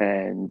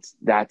 And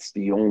that's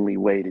the only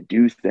way to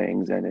do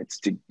things. And it's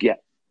to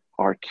get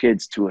our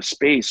kids to a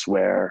space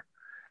where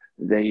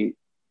they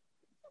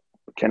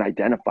can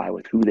identify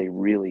with who they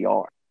really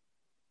are.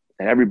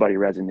 And everybody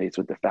resonates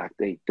with the fact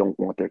they don't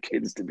want their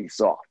kids to be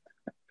soft.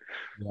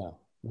 Yeah.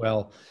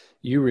 Well,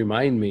 you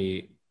remind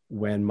me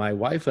when my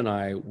wife and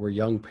I were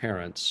young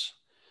parents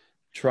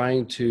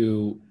trying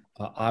to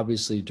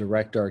obviously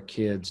direct our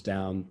kids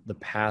down the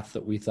path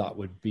that we thought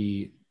would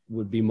be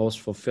most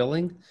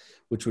fulfilling,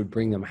 which would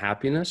bring them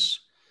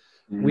happiness.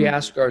 Mm-hmm. We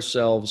ask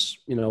ourselves,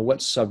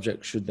 what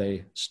subject should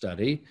they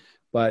study?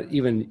 But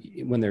even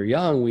when they're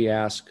young, we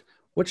ask,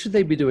 what should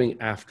they be doing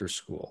after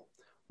school?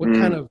 What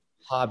kind of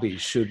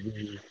hobbies should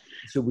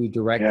we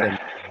direct them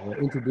to, or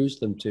introduce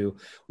them to?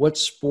 What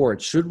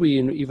sports? Should we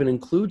even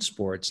include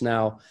sports?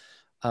 Now,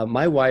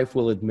 my wife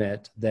will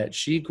admit that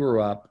she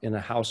grew up in a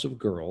house of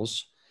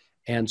girls,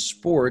 and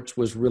sports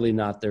was really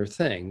not their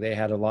thing. They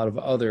had a lot of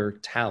other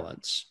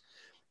talents.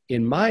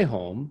 In my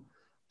home,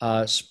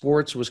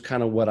 sports was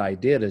kind of what I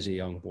did as a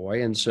young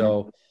boy. And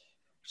so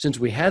since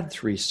we had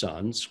 3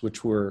 sons,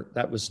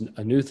 that was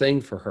a new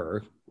thing for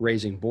her,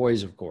 raising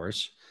boys, of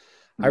course.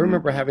 I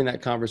remember having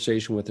that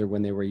conversation with her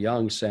when they were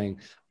young, saying,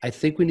 I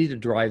think we need to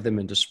drive them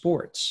into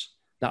sports.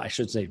 Now, I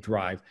should say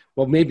drive.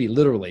 Well, maybe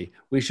literally.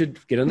 We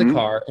should get in the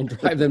car and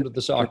drive them to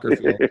the soccer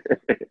field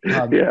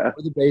or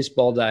the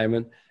baseball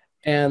diamond.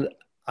 And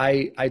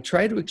I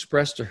try to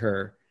express to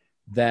her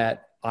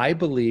that I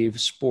believe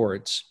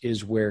sports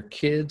is where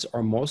kids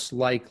are most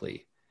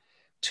likely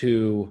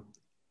to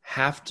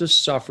have to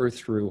suffer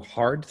through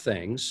hard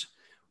things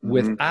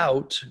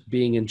without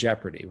being in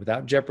jeopardy,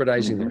 without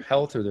jeopardizing their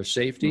health or their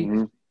safety,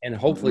 and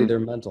hopefully their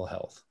mental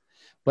health.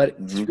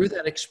 But through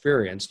that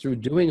experience, through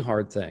doing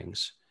hard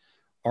things,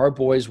 our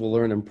boys will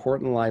learn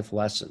important life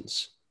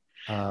lessons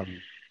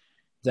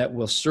that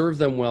will serve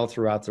them well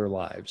throughout their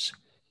lives.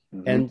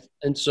 And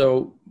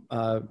so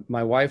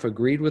my wife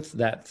agreed with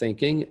that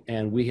thinking,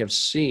 and we have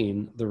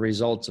seen the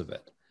results of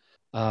it.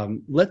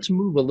 Let's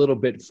move a little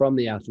bit from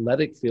the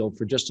athletic field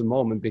for just a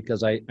moment,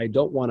 because I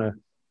don't want to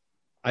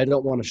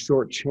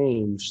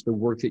shortchange the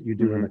work that you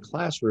do in the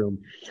classroom.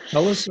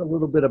 Tell us a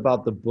little bit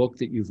about the book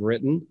that you've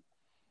written,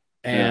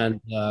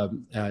 and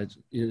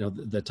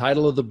the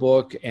title of the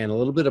book, and a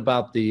little bit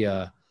about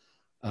the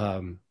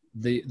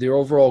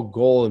overall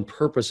goal and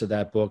purpose of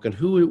that book, and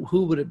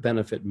who would it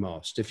benefit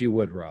most, if you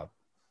would, Rob?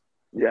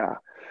 Yeah.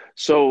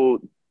 So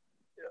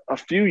a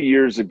few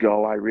years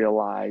ago, I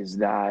realized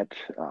that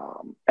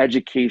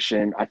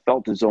education, I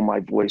felt as though my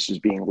voice was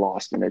being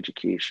lost in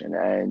education,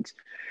 and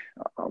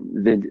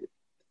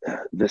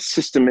the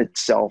system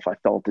itself I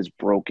felt is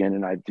broken,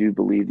 and I do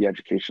believe the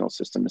educational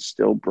system is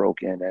still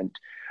broken, and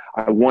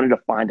I wanted to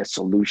find a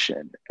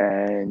solution.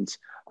 And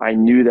I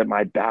knew that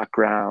my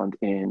background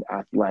in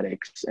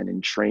athletics and in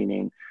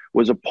training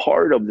was a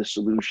part of the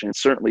solution. It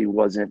certainly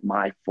wasn't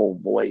my full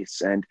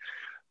voice. And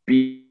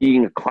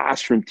being a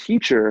classroom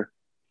teacher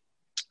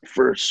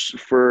for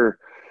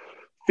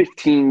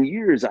 15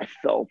 years, I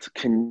felt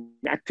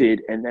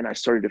connected. And then I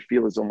started to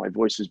feel as though my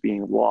voice was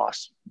being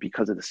lost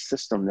because of the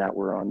system that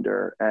we're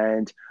under.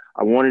 And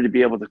I wanted to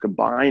be able to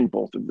combine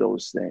both of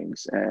those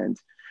things. And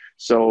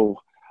so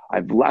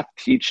I've left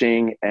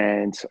teaching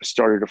and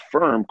started a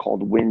firm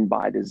called Win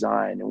by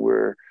Design. And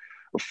we're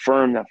a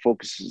firm that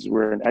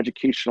we're an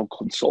educational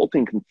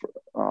consulting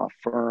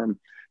firm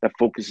that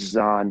focuses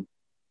on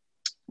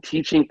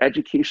teaching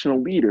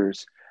educational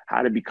leaders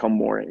how to become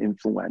more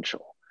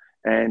influential.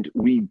 And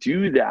we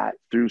do that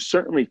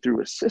certainly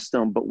through a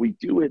system, but we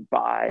do it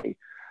by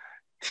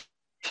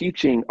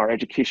teaching our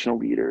educational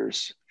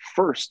leaders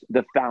first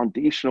the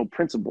foundational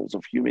principles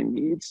of human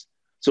needs,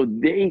 so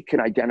they can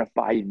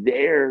identify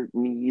their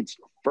needs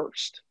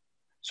first.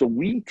 So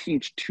we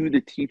teach to the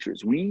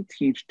teachers, we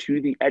teach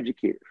to the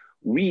educators.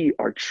 We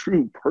are a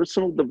true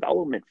personal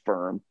development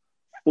firm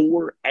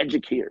for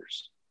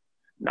educators,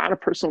 not a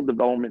personal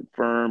development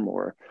firm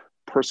or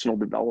personal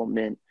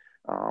development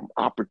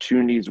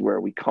opportunities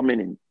where we come in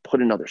and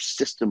put another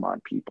system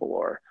on people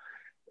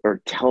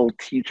or tell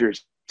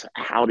teachers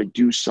how to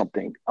do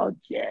something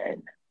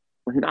again.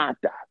 We're not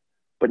that,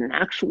 but an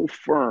actual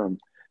firm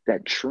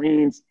that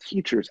trains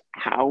teachers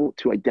how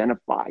to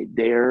identify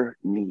their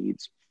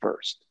needs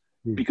first,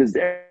 because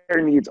their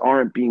needs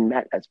aren't being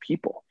met as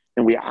people.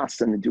 And we ask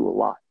them to do a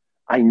lot.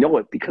 I know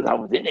it because I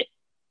was in it.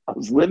 I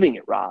was living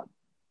it, Rob.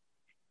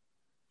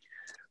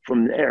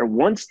 From there,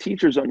 once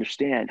teachers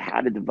understand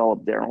how to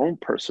develop their own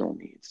personal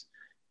needs,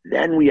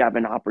 then we have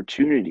an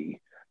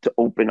opportunity to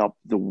open up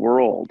the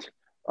world,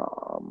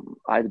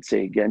 I would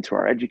say again, to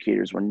our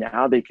educators, where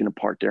now they can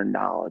impart their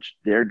knowledge,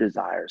 their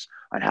desires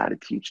on how to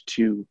teach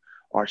to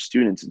our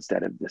students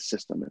instead of the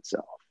system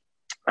itself.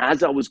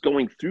 As I was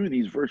going through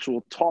these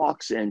virtual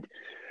talks and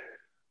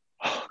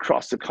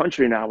across the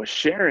country and I was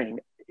sharing,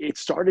 it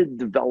started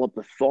to develop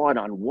a thought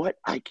on what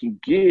I can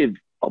give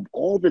of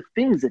all the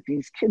things that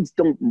these kids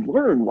don't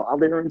learn while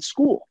they're in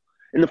school.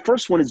 And the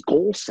first one is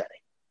goal setting.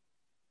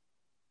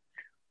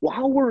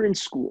 While we're in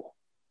school,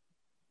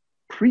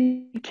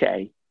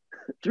 pre-K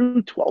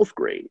through 12th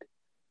grade,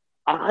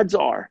 odds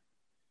are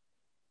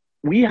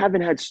we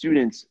haven't had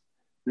students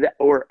that,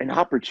 or an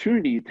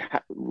opportunity,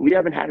 we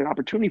haven't had an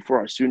opportunity for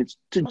our students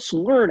to just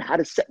learn how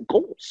to set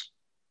goals.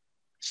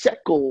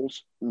 Set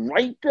goals,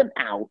 write them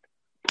out,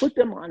 put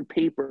them on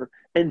paper,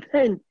 and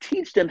then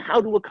teach them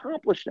how to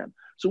accomplish them.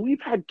 So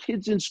we've had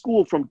kids in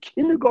school from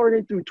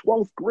kindergarten through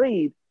 12th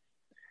grade,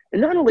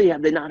 and not only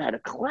have they not had a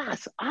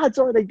class, odds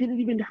are they didn't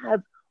even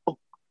have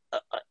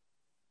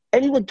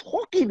anyone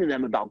talking to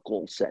them about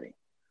goal setting.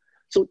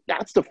 So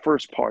that's the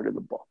first part of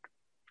the book.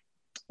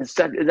 That's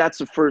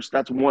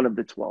one of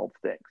the 12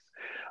 things.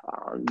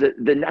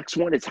 The next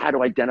one is how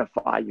to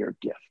identify your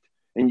gift.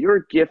 And your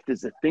gift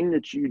is the thing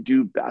that you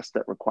do best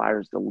that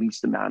requires the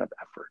least amount of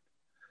effort.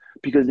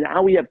 Because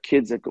now we have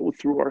kids that go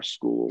through our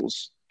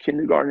schools,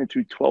 kindergarten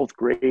through 12th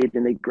grade,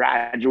 and they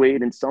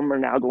graduate, and some are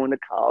now going to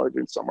college,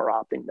 and some are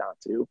opting not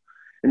to.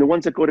 And the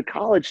ones that go to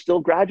college still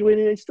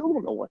graduating, they still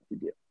don't know what to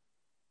do.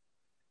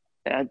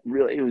 And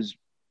really, it was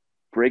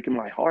breaking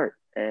my heart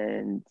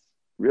and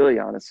really,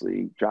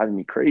 honestly, driving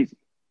me crazy.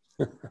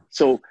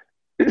 So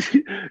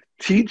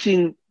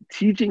teaching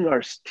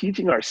our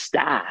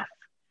staff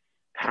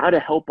how to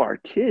help our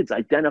kids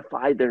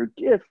identify their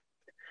gift.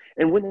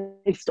 And when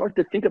they start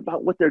to think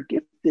about what their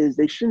gift is,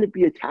 they shouldn't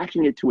be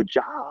attaching it to a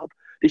job.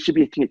 They should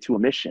be attaching it to a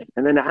mission.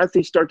 And then as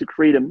they start to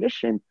create a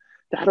mission,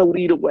 that'll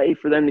lead a way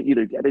for them to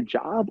either get a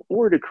job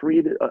or to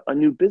create a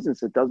new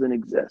business that doesn't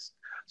exist.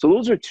 So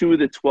those are two of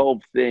the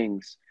 12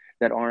 things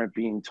that aren't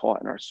being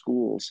taught in our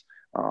schools,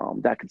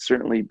 that could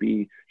certainly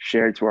be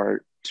shared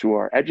to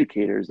our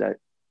educators that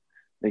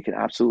they can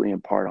absolutely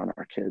impart on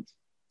our kids.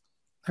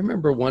 I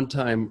remember one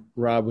time,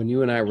 Rob, when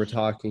you and I were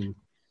talking,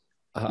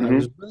 I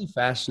was really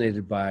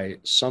fascinated by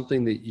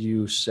something that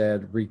you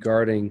said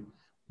regarding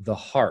the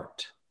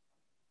heart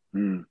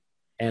and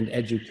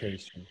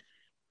education.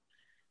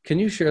 Can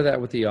you share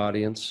that with the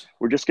audience?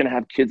 We're just going to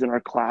have kids in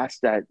our class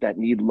that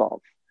need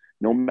love.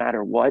 No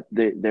matter what,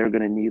 they're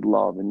going to need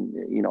love. And,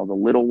 you know, the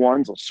little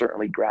ones will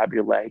certainly grab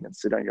your leg and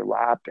sit on your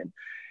lap.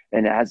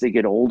 And as they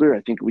get older,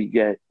 I think we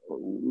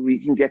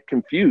can get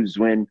confused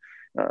when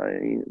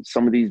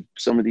some of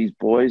these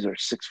boys are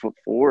 6'4"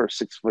 or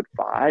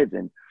 6'5",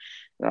 and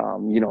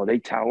you know, they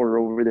tower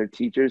over their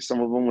teachers.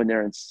 Some of them when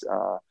they're in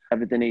 7th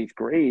and 8th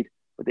grade,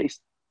 but they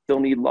still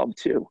need love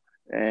too.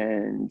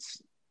 And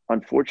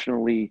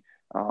unfortunately,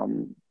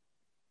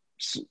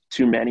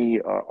 too many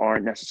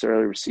aren't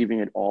necessarily receiving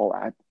it all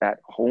at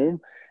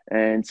home,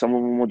 and some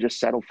of them will just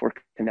settle for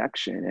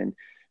connection. And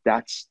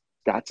that's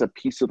a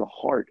piece of the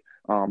heart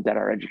that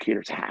our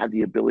educators have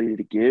the ability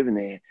to give,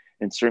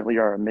 and certainly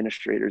our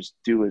administrators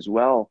do as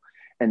well.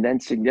 And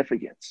then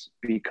significance,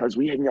 because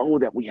we know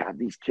that we have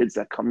these kids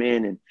that come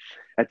in, and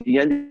at the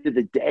end of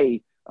the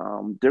day,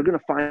 they're going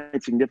to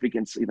find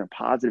significance either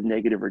positive,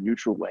 negative, or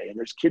neutral way. And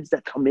there's kids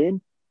that come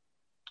in,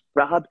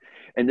 Rob,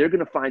 and they're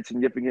going to find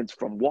significance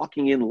from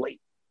walking in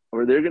late,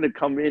 or they're going to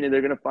come in and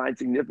they're going to find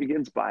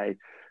significance by,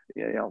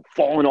 you know,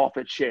 falling off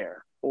a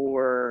chair,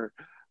 or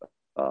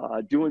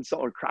doing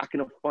something, or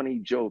cracking a funny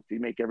joke to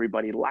make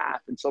everybody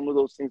laugh. And some of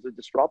those things are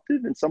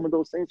disruptive, and some of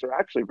those things are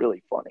actually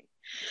really funny.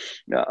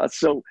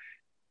 So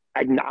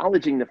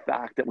acknowledging the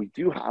fact that we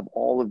do have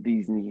all of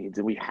these needs,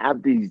 and we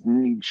have these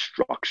need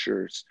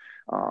structures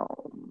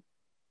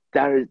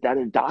that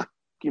are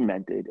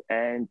documented,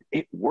 and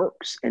it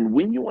works. And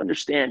when you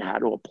understand how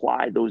to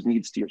apply those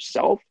needs to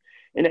yourself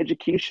in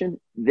education,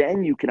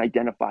 then you can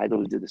identify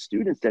those to the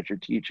students that you're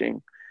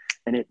teaching,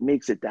 and it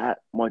makes it that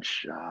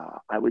much,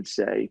 I would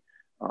say,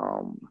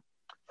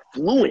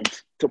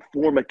 fluent to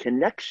form a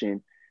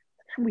connection.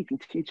 And we can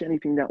teach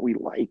anything that we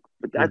like.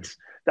 But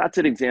that's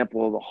an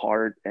example of the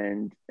heart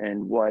and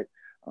what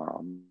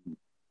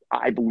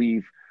I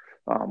believe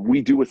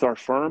we do with our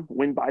firm,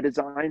 Win by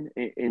Design,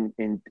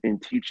 in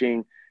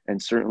teaching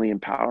and certainly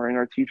empowering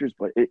our teachers.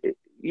 But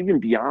even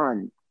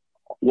beyond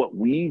what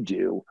we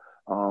do,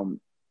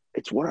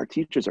 it's what our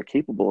teachers are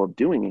capable of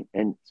doing,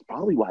 and it's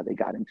probably why they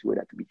got into it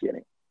at the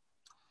beginning.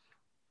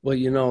 Well,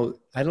 you know,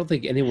 I don't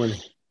think anyone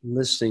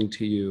listening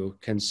to you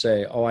can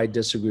say, oh, I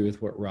disagree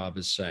with what Rob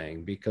is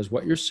saying, because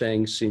what you're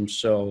saying seems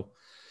so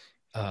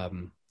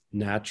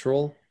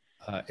natural.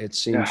 It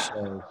seems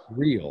so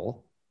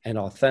real and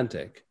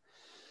authentic.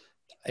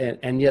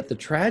 And yet the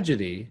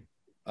tragedy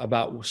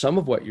about some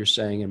of what you're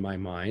saying in my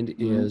mind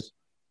is,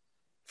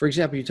 for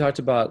example, you talked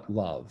about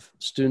love.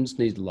 Students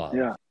need love,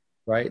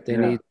 right? They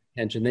need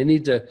attention. They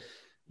need to,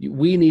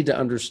 we need to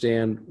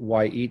understand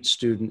why each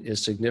student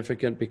is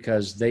significant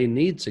because they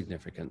need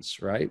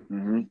significance, right?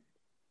 Mm-hmm.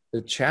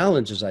 The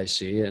challenge, as I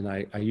see, and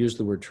I use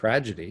the word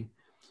tragedy,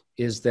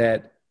 is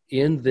that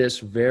in this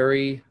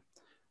very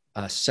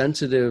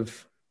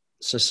sensitive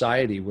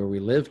society where we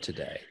live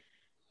today,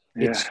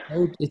 Yeah.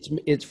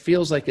 it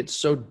feels like it's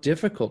so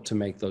difficult to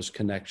make those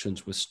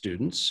connections with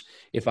students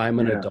if I'm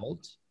an Yeah.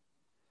 adult.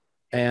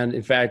 And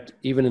in fact,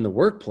 even in the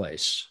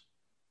workplace,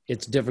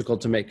 it's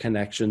difficult to make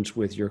connections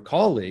with your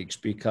colleagues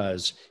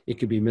because it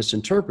could be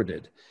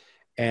misinterpreted.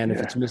 And if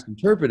Yeah. it's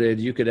misinterpreted,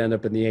 you could end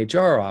up in the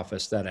HR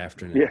office that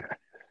afternoon, Yeah.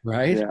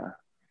 right? Yeah.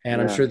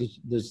 And I'm Yeah. sure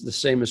the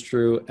same is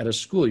true at a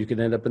school. You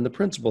could end up in the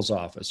principal's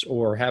office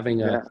or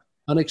having a Yeah.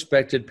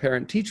 unexpected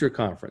parent-teacher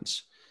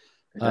conference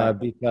Yeah.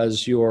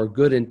 because your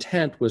good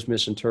intent was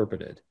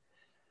misinterpreted.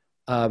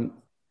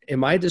 Um,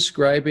 am I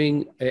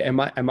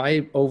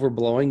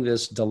overblowing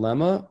this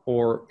dilemma,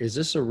 or is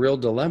this a real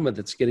dilemma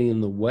that's getting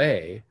in the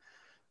way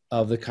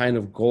of the kind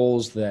of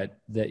goals that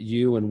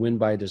you and Win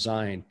by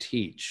Design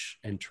teach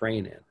and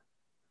train in?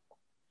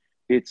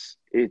 It's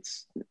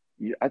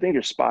I think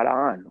you're spot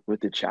on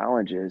with the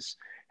challenges.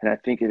 And I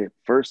think at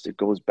first it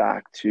goes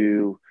back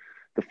to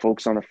the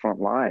folks on the front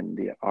line,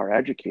 our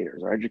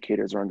educators. Our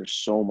educators are under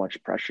so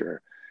much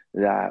pressure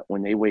that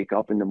when they wake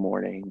up in the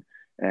morning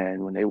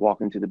and when they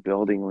walk into the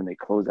building, when they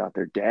close out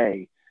their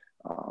day,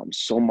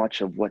 so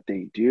much of what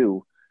they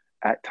do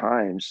at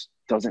times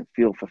doesn't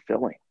feel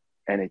fulfilling.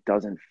 And it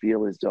doesn't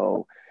feel as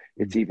though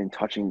it's even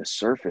touching the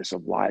surface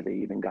of why they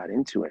even got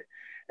into it.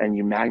 And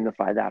you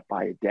magnify that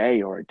by a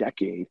day or a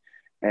decade,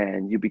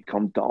 and you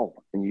become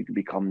dull and you can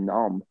become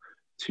numb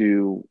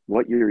to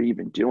what you're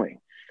even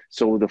doing.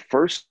 So the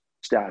first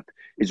step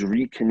is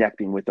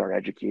reconnecting with our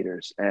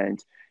educators,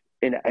 and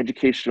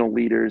educational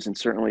leaders and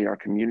certainly our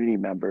community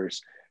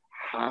members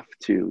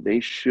they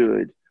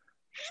should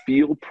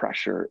feel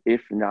pressure,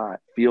 if not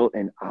feel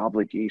an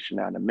obligation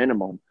at a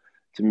minimum,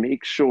 to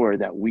make sure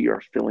that we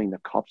are filling the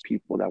cups of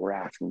people that we're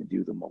asking to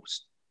do the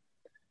most.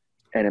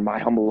 And in my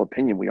humble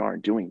opinion, we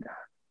aren't doing that.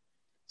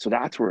 So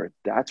that's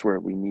where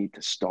we need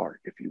to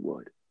start, if you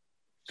would.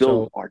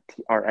 Fill So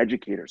our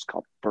educators'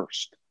 cup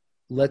first.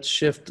 let's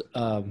shift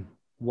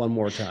one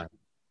more time.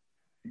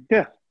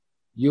 Yeah.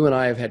 You and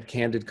I have had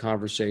candid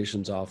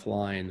conversations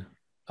offline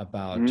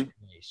about Mm-hmm.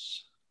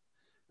 race,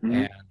 Mm-hmm.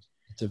 and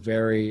it's a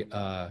very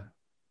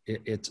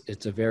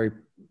it's a very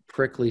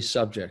prickly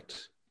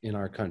subject in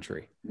our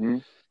country,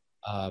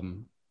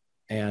 Mm-hmm.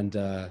 and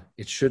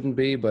it shouldn't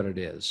be, but it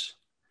is.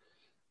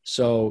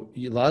 So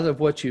a lot of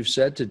what you've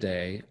said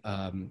today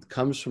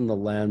comes from the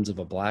lens of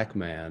a Black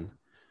man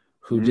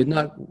who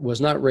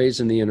was not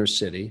raised in the inner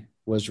city,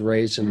 was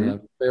raised in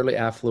a fairly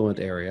affluent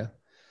area.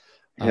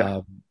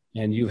 Yeah.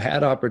 And you've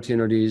had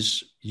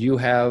opportunities. You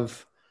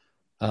have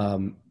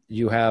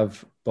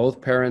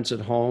both parents at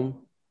home,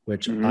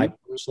 which Mm-hmm. I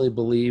personally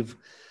believe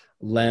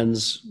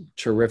lends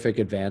terrific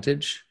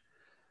advantage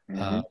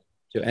Mm-hmm.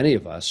 to any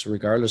of us,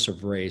 regardless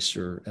of race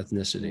or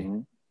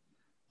ethnicity.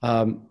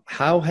 Mm-hmm.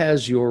 How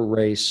has your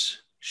race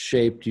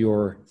shaped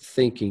your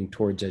thinking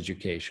towards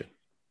education?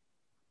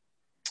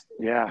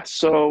 Yeah.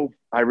 So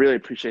I really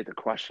appreciate the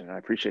question. I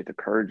appreciate the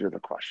courage of the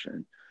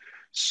question.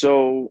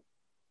 So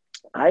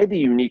I had the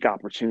unique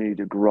opportunity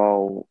to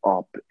grow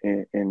up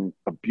in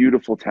a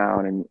beautiful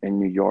town in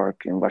New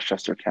York, in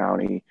Westchester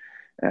County,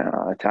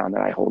 a town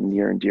that I hold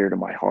near and dear to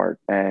my heart,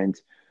 and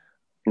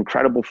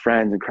incredible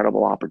friends,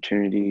 incredible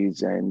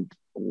opportunities, and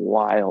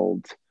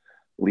wildly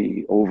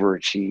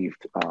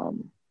overachieved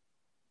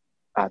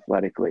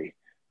athletically.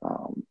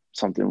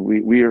 Something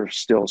we are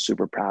still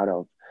super proud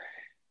of.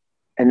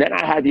 And then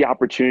I had the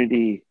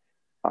opportunity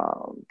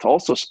to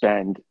also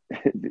spend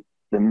the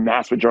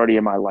vast majority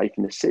of my life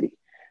in the city.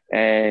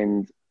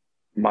 And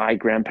my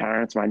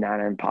grandparents, my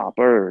nana and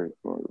papa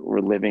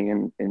were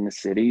living in the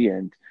city.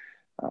 And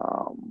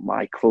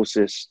my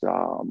closest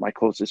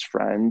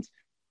friend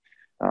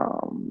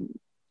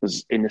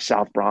was in the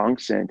South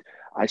Bronx. And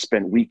I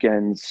spent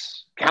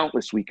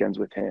countless weekends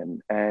with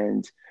him.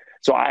 And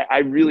so I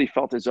really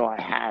felt as though I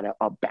had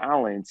a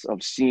balance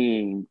of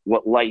seeing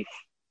what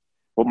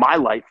my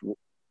life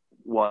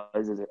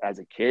was as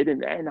a kid.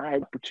 And I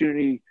had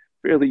opportunity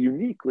fairly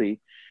uniquely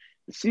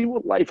to see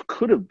what life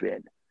could have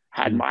been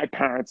had my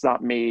parents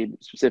not made,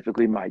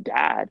 specifically my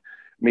dad,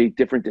 made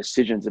different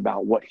decisions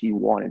about what he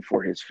wanted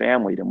for his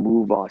family to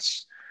move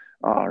us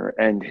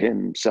and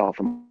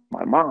himself and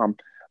my mom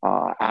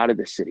out of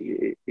the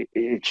city.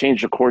 It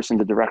changed the course and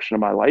the direction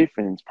of my life.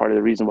 And it's part of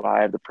the reason why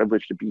I have the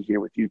privilege to be here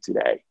with you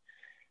today.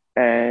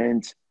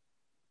 And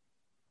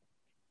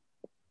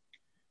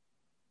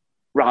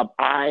Rob,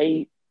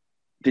 I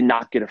did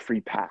not get a free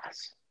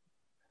pass.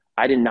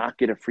 I did not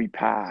get a free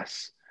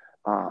pass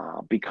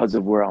because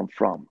of where I'm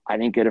from. I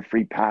didn't get a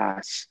free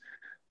pass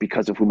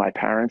because of who my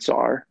parents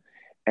are.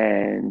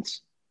 And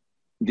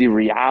the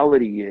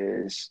reality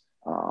is,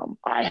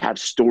 I have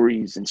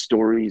stories and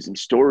stories and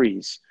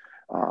stories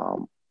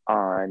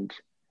on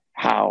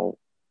how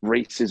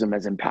racism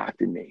has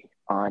impacted me,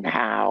 on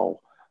how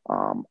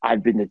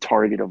I've been the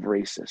target of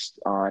racist,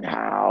 on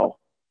how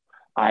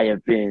I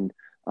have been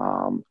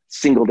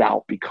singled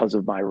out because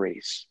of my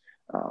race.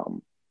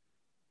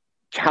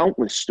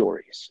 Countless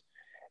stories.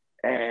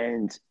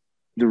 And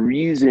the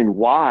reason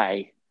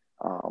why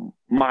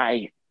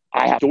I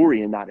have a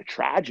story and not a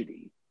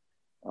tragedy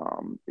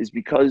is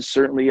because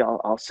certainly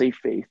I'll say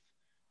faith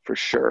for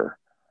sure.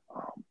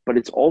 But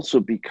it's also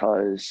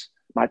because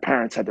my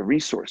parents had the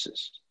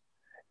resources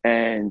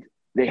and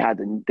they had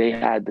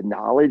the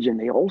knowledge, and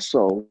they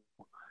also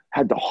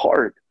had the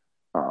heart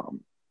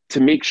to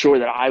make sure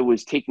that I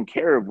was taken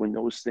care of when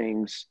those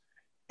things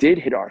did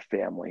hit our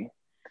family.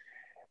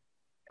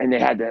 And they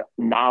had the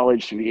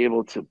knowledge to be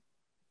able to,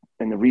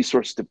 and the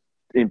resource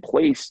in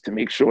place to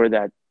make sure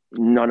that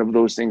none of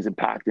those things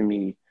impacted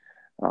me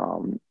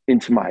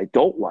into my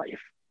adult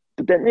life.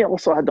 But then they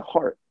also had the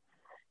heart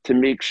to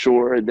make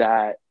sure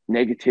that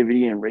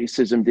negativity and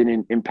racism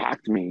didn't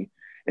impact me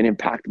and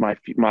impact my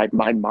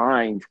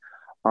mind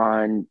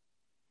on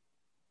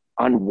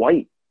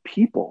white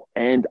people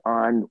and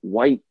on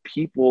white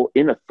people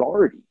in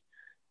authority.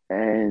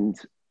 And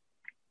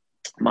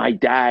my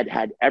dad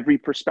had every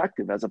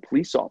perspective as a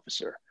police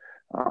officer.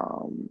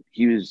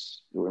 He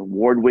was an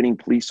award-winning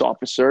police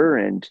officer,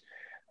 and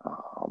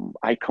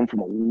I come from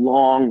a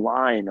long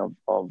line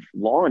of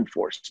law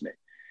enforcement.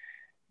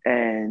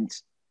 And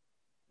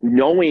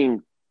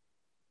knowing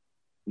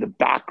the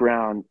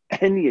background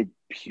and the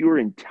pure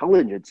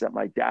intelligence that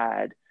my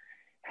dad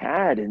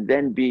had, and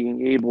then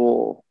being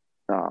able,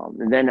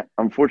 and then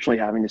unfortunately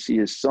having to see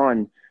his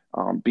son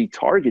be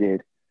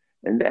targeted,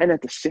 and then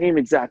at the same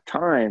exact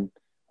time,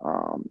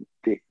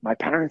 my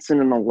parents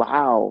didn't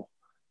allow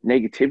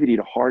negativity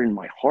to harden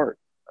my heart.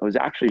 It was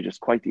actually just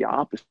quite the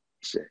opposite.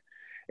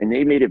 And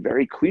they made it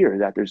very clear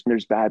that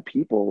there's bad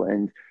people,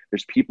 and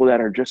there's people that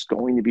are just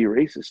going to be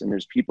racist, and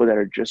there's people that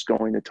are just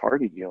going to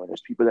target you, and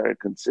there's people that are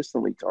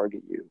consistently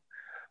target you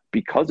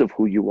because of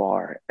who you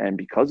are and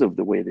because of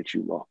the way that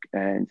you look.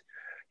 And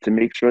to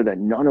make sure that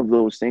none of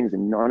those things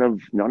and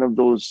none of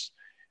those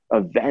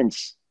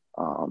events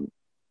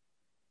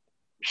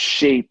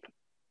shape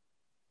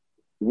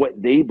what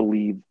they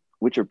believe,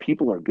 which are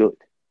people are good.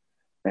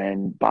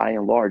 And by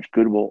and large,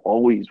 good will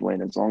always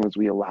win as long as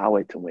we allow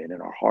it to win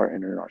in our heart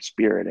and in our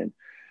spirit. And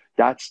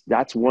that's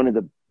one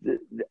of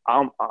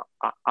I'm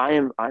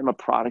a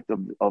product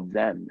of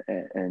them,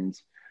 and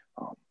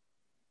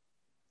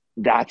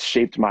that's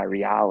shaped my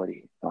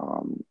reality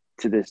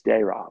to this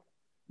day, Rob.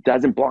 It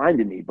hasn't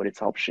blinded me, but it's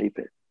helped shape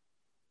it.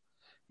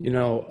 You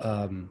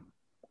know,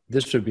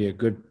 this would be a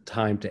good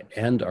time to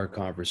end our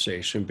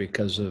conversation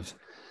because of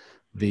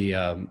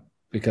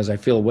because I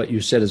feel what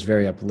you said is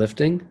very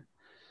uplifting.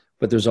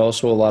 But there's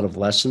also a lot of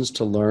lessons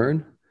to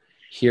learn.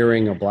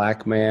 Hearing a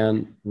Black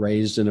man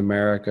raised in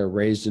America,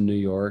 raised in New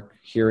York,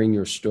 hearing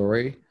your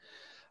story.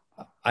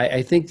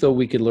 I think, though,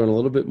 we could learn a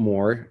little bit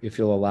more, if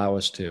you'll allow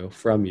us to,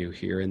 from you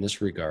here in this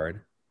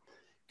regard.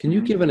 Can you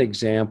give an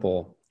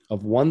example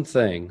of one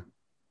thing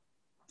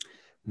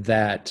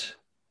that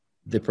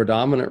the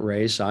predominant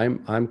race,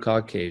 I'm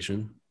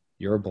Caucasian,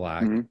 you're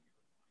Black.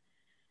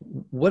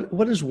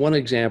 What is one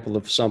example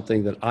of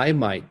something that I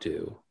might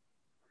do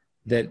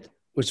that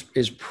which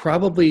is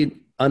probably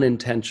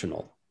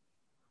unintentional,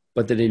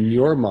 but that in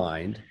your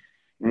mind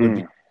would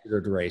be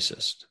considered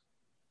racist?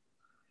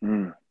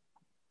 And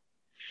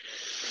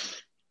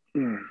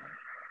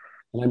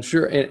I'm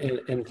sure,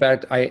 in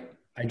fact, I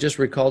just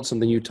recalled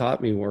something you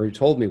taught me or you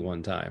told me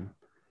one time.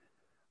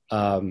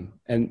 And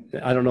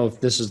I don't know if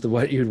this is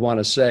what you'd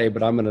want to say,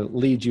 but I'm going to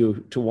lead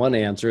you to one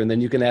answer and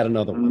then you can add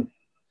another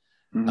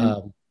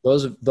one.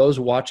 Those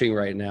watching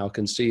right now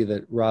can see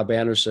that Rob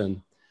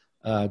Anderson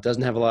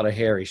doesn't have a lot of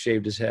hair. He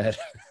shaved his head.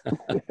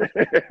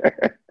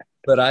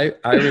 But I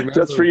remember.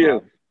 Just for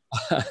you.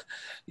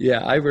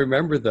 Yeah, I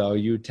remember, though,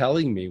 you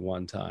telling me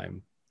one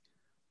time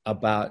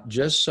about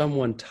just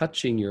someone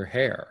touching your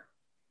hair.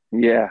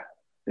 Yeah.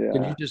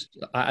 Can you just,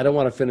 I don't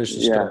want to finish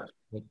the story.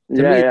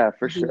 Yeah,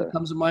 for sure. That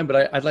comes to mind,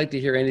 but I'd like to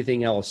hear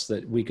anything else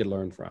that we could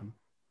learn from.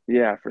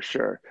 Yeah, for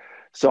sure.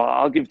 So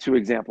I'll give two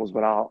examples,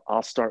 but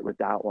I'll start with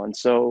that one.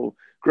 So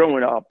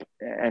growing up,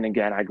 and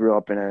again, I grew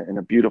up in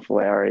a beautiful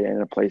area,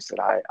 in a place that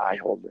I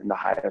hold in the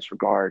highest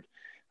regard,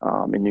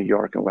 in New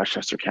York and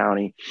Westchester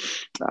County.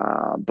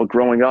 But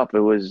growing up, it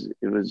was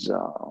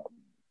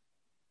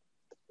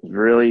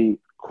really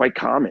quite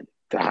common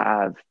to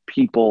have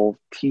people,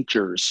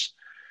 teachers,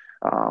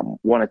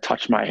 want to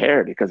touch my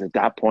hair, because at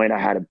that point I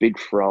had a big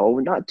fro,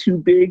 not too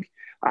big.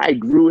 I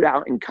grew it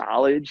out in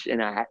college,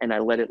 and I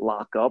let it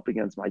lock up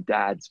against my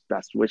dad's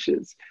best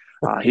wishes.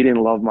 He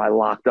didn't love my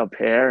locked up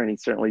hair, and he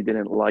certainly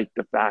didn't like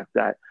the fact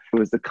that it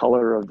was the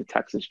color of the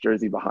Texas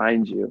jersey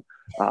behind you.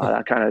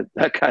 That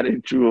kind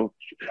of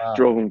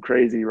drove him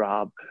crazy,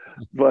 Rob.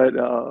 But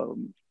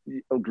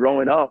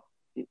growing up,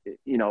 it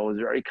was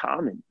very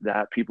common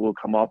that people would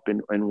come up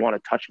and want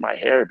to touch my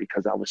hair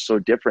because I was so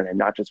different, and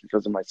not just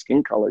because of my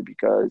skin color,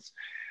 because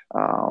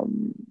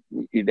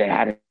they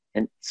hadn't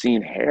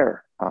seen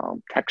hair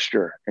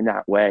texture in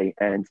that way,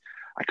 and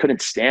I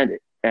couldn't stand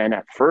it. And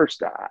at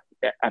first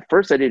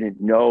I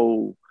didn't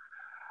know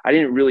I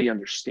didn't really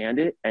understand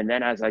it. And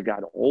then as I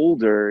got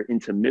older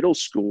into middle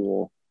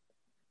school,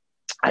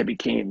 I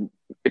became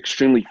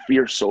extremely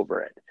fierce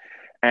over it.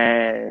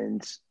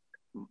 And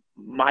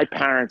my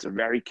parents are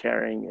very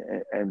caring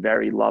and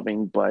very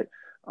loving, but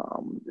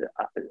um,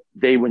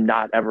 they would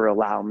not ever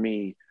allow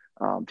me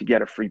to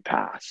get a free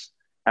pass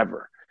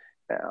ever.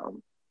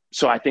 Um,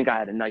 so I think I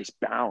had a nice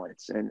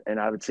balance, and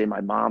I would say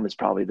my mom is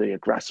probably the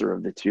aggressor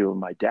of the two, and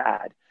my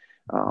dad.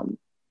 And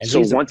So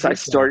he's a once I big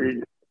guy.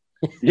 started,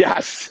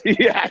 yes,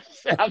 yes,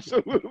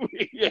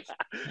 absolutely, yeah,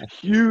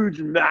 huge,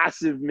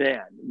 massive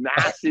man,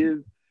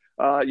 massive.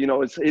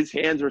 His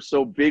hands were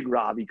so big,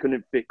 Rob, he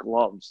couldn't fit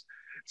gloves.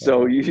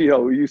 So we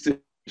used to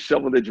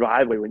shovel the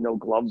driveway with no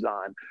gloves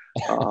on.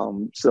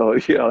 So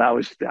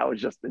that was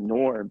just the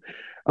norm.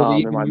 Did he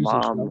And even my use a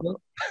mom,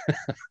 shovel?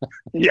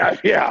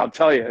 yeah, I'll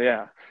tell you,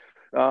 yeah.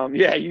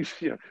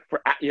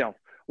 Yeah,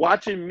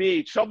 watching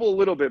me shovel a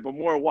little bit, but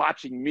more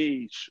watching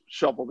me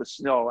shovel the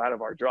snow out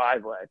of our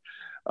driveway.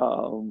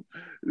 Um,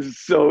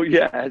 so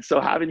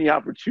having the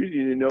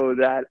opportunity to know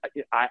that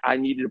I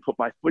needed to put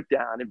my foot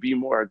down and be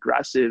more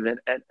aggressive,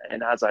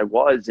 and as I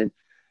was,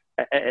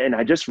 and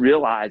I just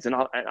realized, and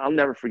I'll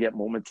never forget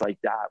moments like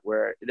that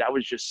where that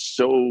was just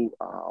so.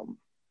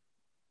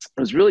 It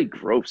was really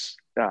gross,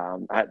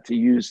 to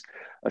use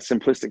a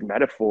simplistic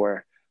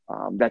metaphor,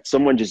 that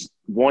someone just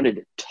wanted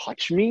to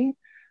touch me,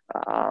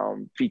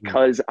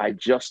 because I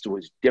just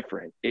was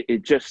different.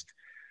 It just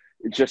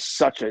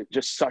such a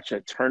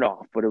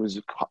turnoff, but it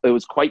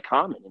was quite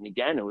common. And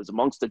again, it was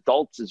amongst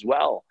adults as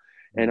well.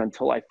 And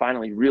until I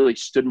finally really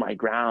stood my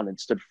ground and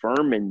stood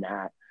firm in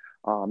that,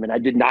 and I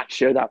did not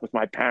share that with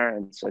my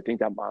parents. I think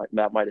that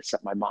might have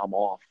set my mom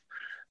off.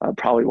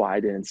 Probably why I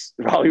didn't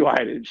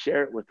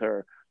share it with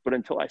her. But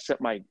until I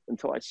set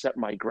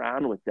my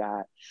ground with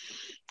that,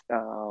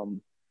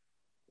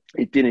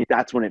 it didn't.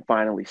 That's when it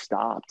finally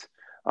stopped.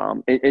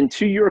 And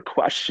to your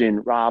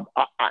question, Rob,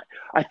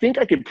 I think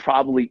I could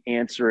probably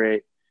answer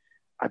it.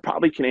 I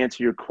probably can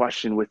answer your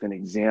question with an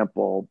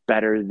example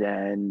better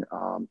than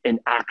an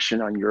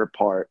action on your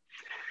part.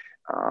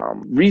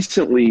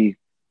 Recently,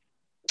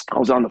 I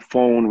was on the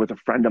phone with a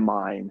friend of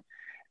mine,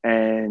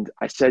 and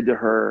I said to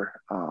her,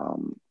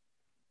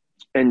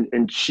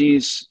 and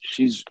she's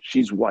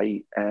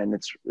white, and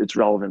it's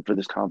relevant for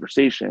this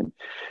conversation.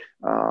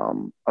 I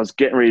was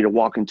getting ready to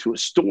walk into a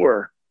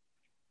store,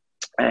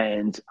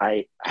 and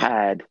I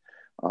had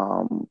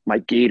my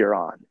gaiter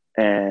on,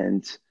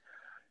 and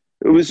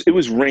it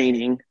was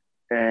raining,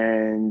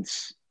 and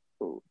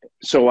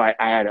so I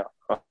had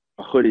a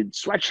hooded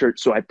sweatshirt,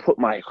 so I put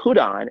my hood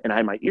on, and I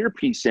had my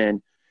earpiece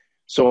in,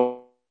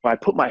 so I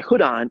put my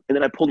hood on, and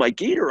then I pulled my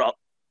gaiter up,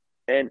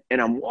 and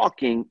I'm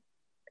walking,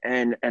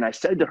 and I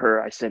said to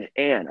her, I said,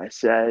 Ann, I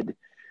said,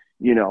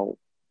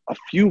 a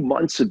few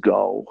months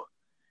ago,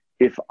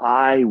 if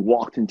I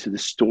walked into the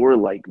store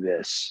like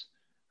this,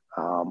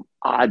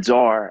 odds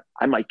are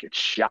I might get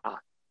shot,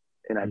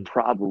 and I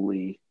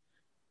probably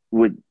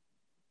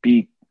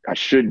I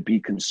should be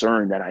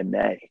concerned that I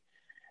may.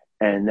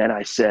 And then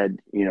I said,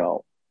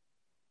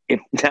 if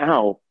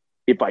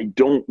I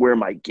don't wear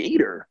my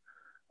gaiter,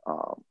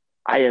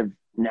 I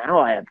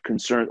have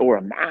concern, or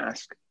a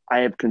mask, I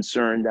have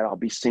concern that I'll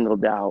be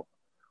singled out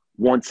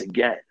once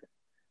again.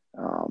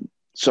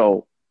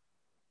 So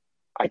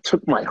I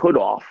took my hood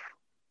off.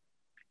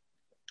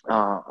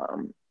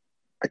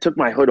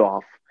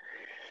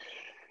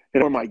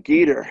 And wore my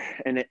gaiter,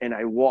 and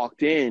I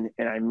walked in,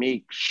 and I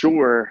make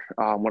sure,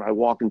 when I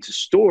walk into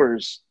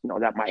stores,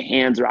 that my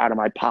hands are out of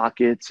my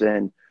pockets.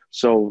 And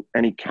so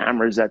any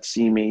cameras that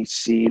see me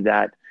see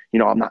that,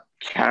 I'm not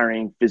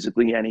carrying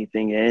physically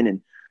anything in.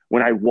 And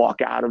when I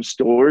walk out of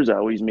stores, I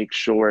always make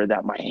sure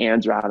that my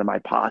hands are out of my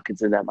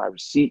pockets and that my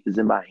receipt is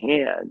in my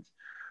hand.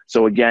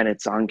 So again,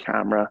 it's on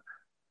camera,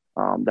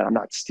 that I'm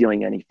not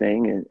stealing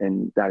anything,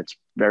 and that it's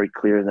very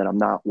clear that I'm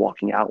not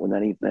walking out with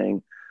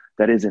anything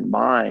that isn't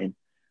mine.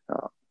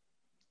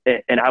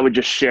 And I would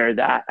just share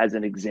that as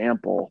an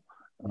example,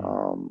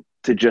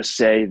 to just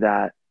say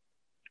that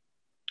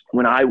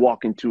when I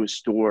walk into a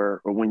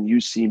store, or when you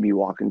see me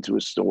walk into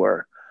a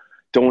store,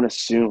 don't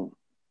assume.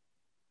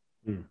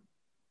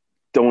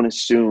 Don't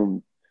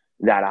assume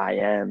that I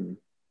am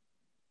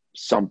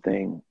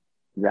something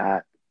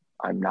that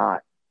I'm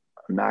not.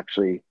 I'm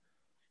actually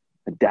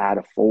a dad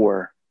of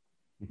 4,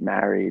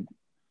 married,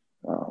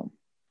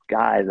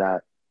 guy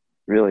that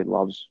really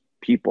loves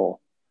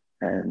people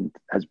and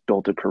has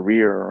built a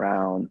career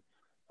around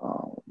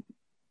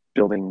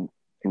building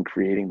and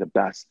creating the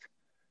best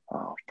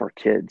for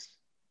kids.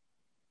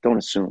 Don't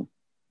assume.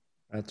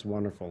 That's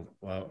wonderful.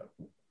 Well,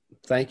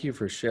 thank you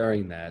for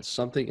sharing that.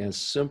 Something as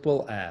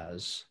simple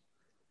as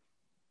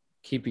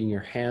keeping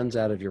your hands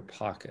out of your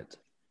pocket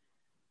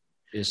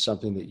is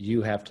something that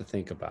you have to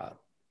think about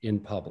in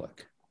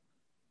public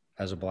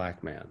as a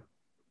Black man.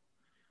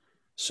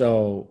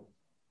 So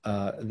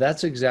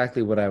that's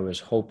exactly what I was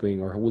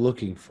hoping or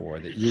looking for,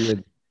 that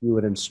you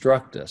would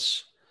instruct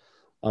us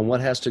on what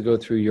has to go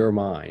through your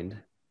mind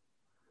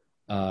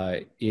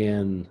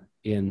in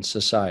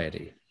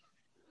society.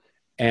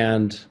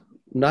 And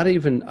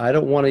I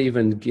don't want to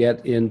even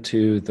get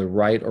into the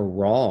right or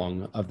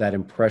wrong of that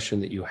impression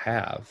that you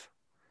have.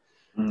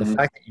 The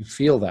fact that you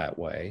feel that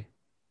way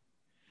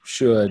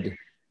should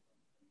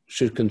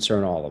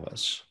concern all of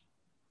us.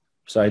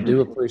 So I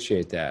do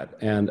appreciate that.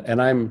 And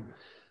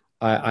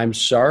I'm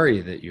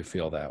sorry that you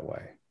feel that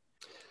way.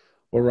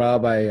 Well,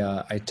 Rob,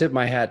 I tip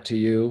my hat to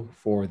you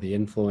for the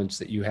influence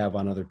that you have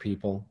on other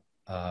people.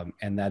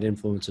 And that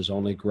influence is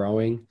only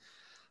growing.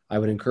 I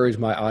would encourage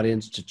my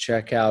audience to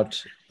check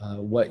out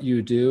what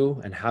you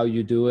do and how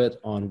you do it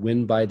on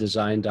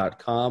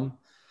winbydesign.com.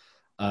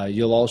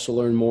 You'll also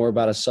learn more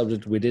about a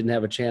subject we didn't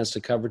have a chance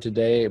to cover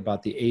today,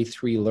 about the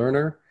A3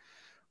 Learner,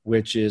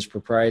 which is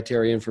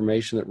proprietary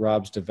information that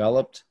Rob's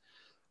developed.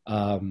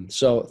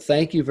 So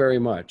thank you very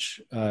much.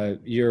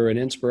 You're an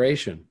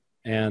inspiration,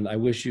 and I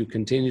wish you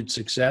continued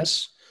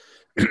success.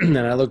 And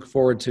I look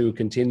forward to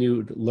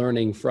continued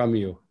learning from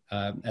you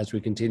as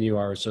we continue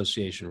our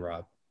association,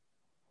 Rob.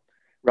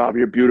 Rob,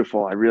 you're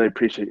beautiful. I really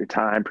appreciate your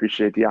time,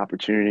 appreciate the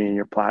opportunity and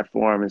your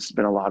platform. It's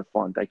been a lot of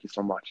fun. Thank you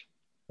so much.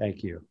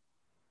 Thank you.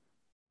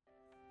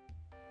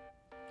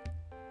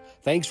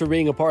 Thanks for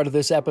being a part of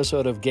this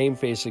episode of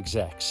GameFace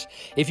Execs.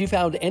 If you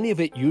found any of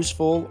it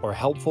useful or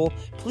helpful,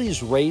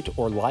 please rate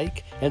or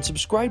like and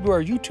subscribe to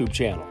our YouTube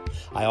channel.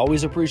 I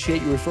always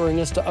appreciate you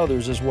referring us to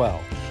others as well.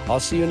 I'll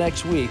see you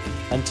next week.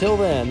 Until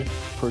then,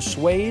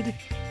 persuade,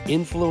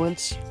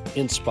 influence,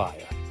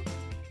 inspire.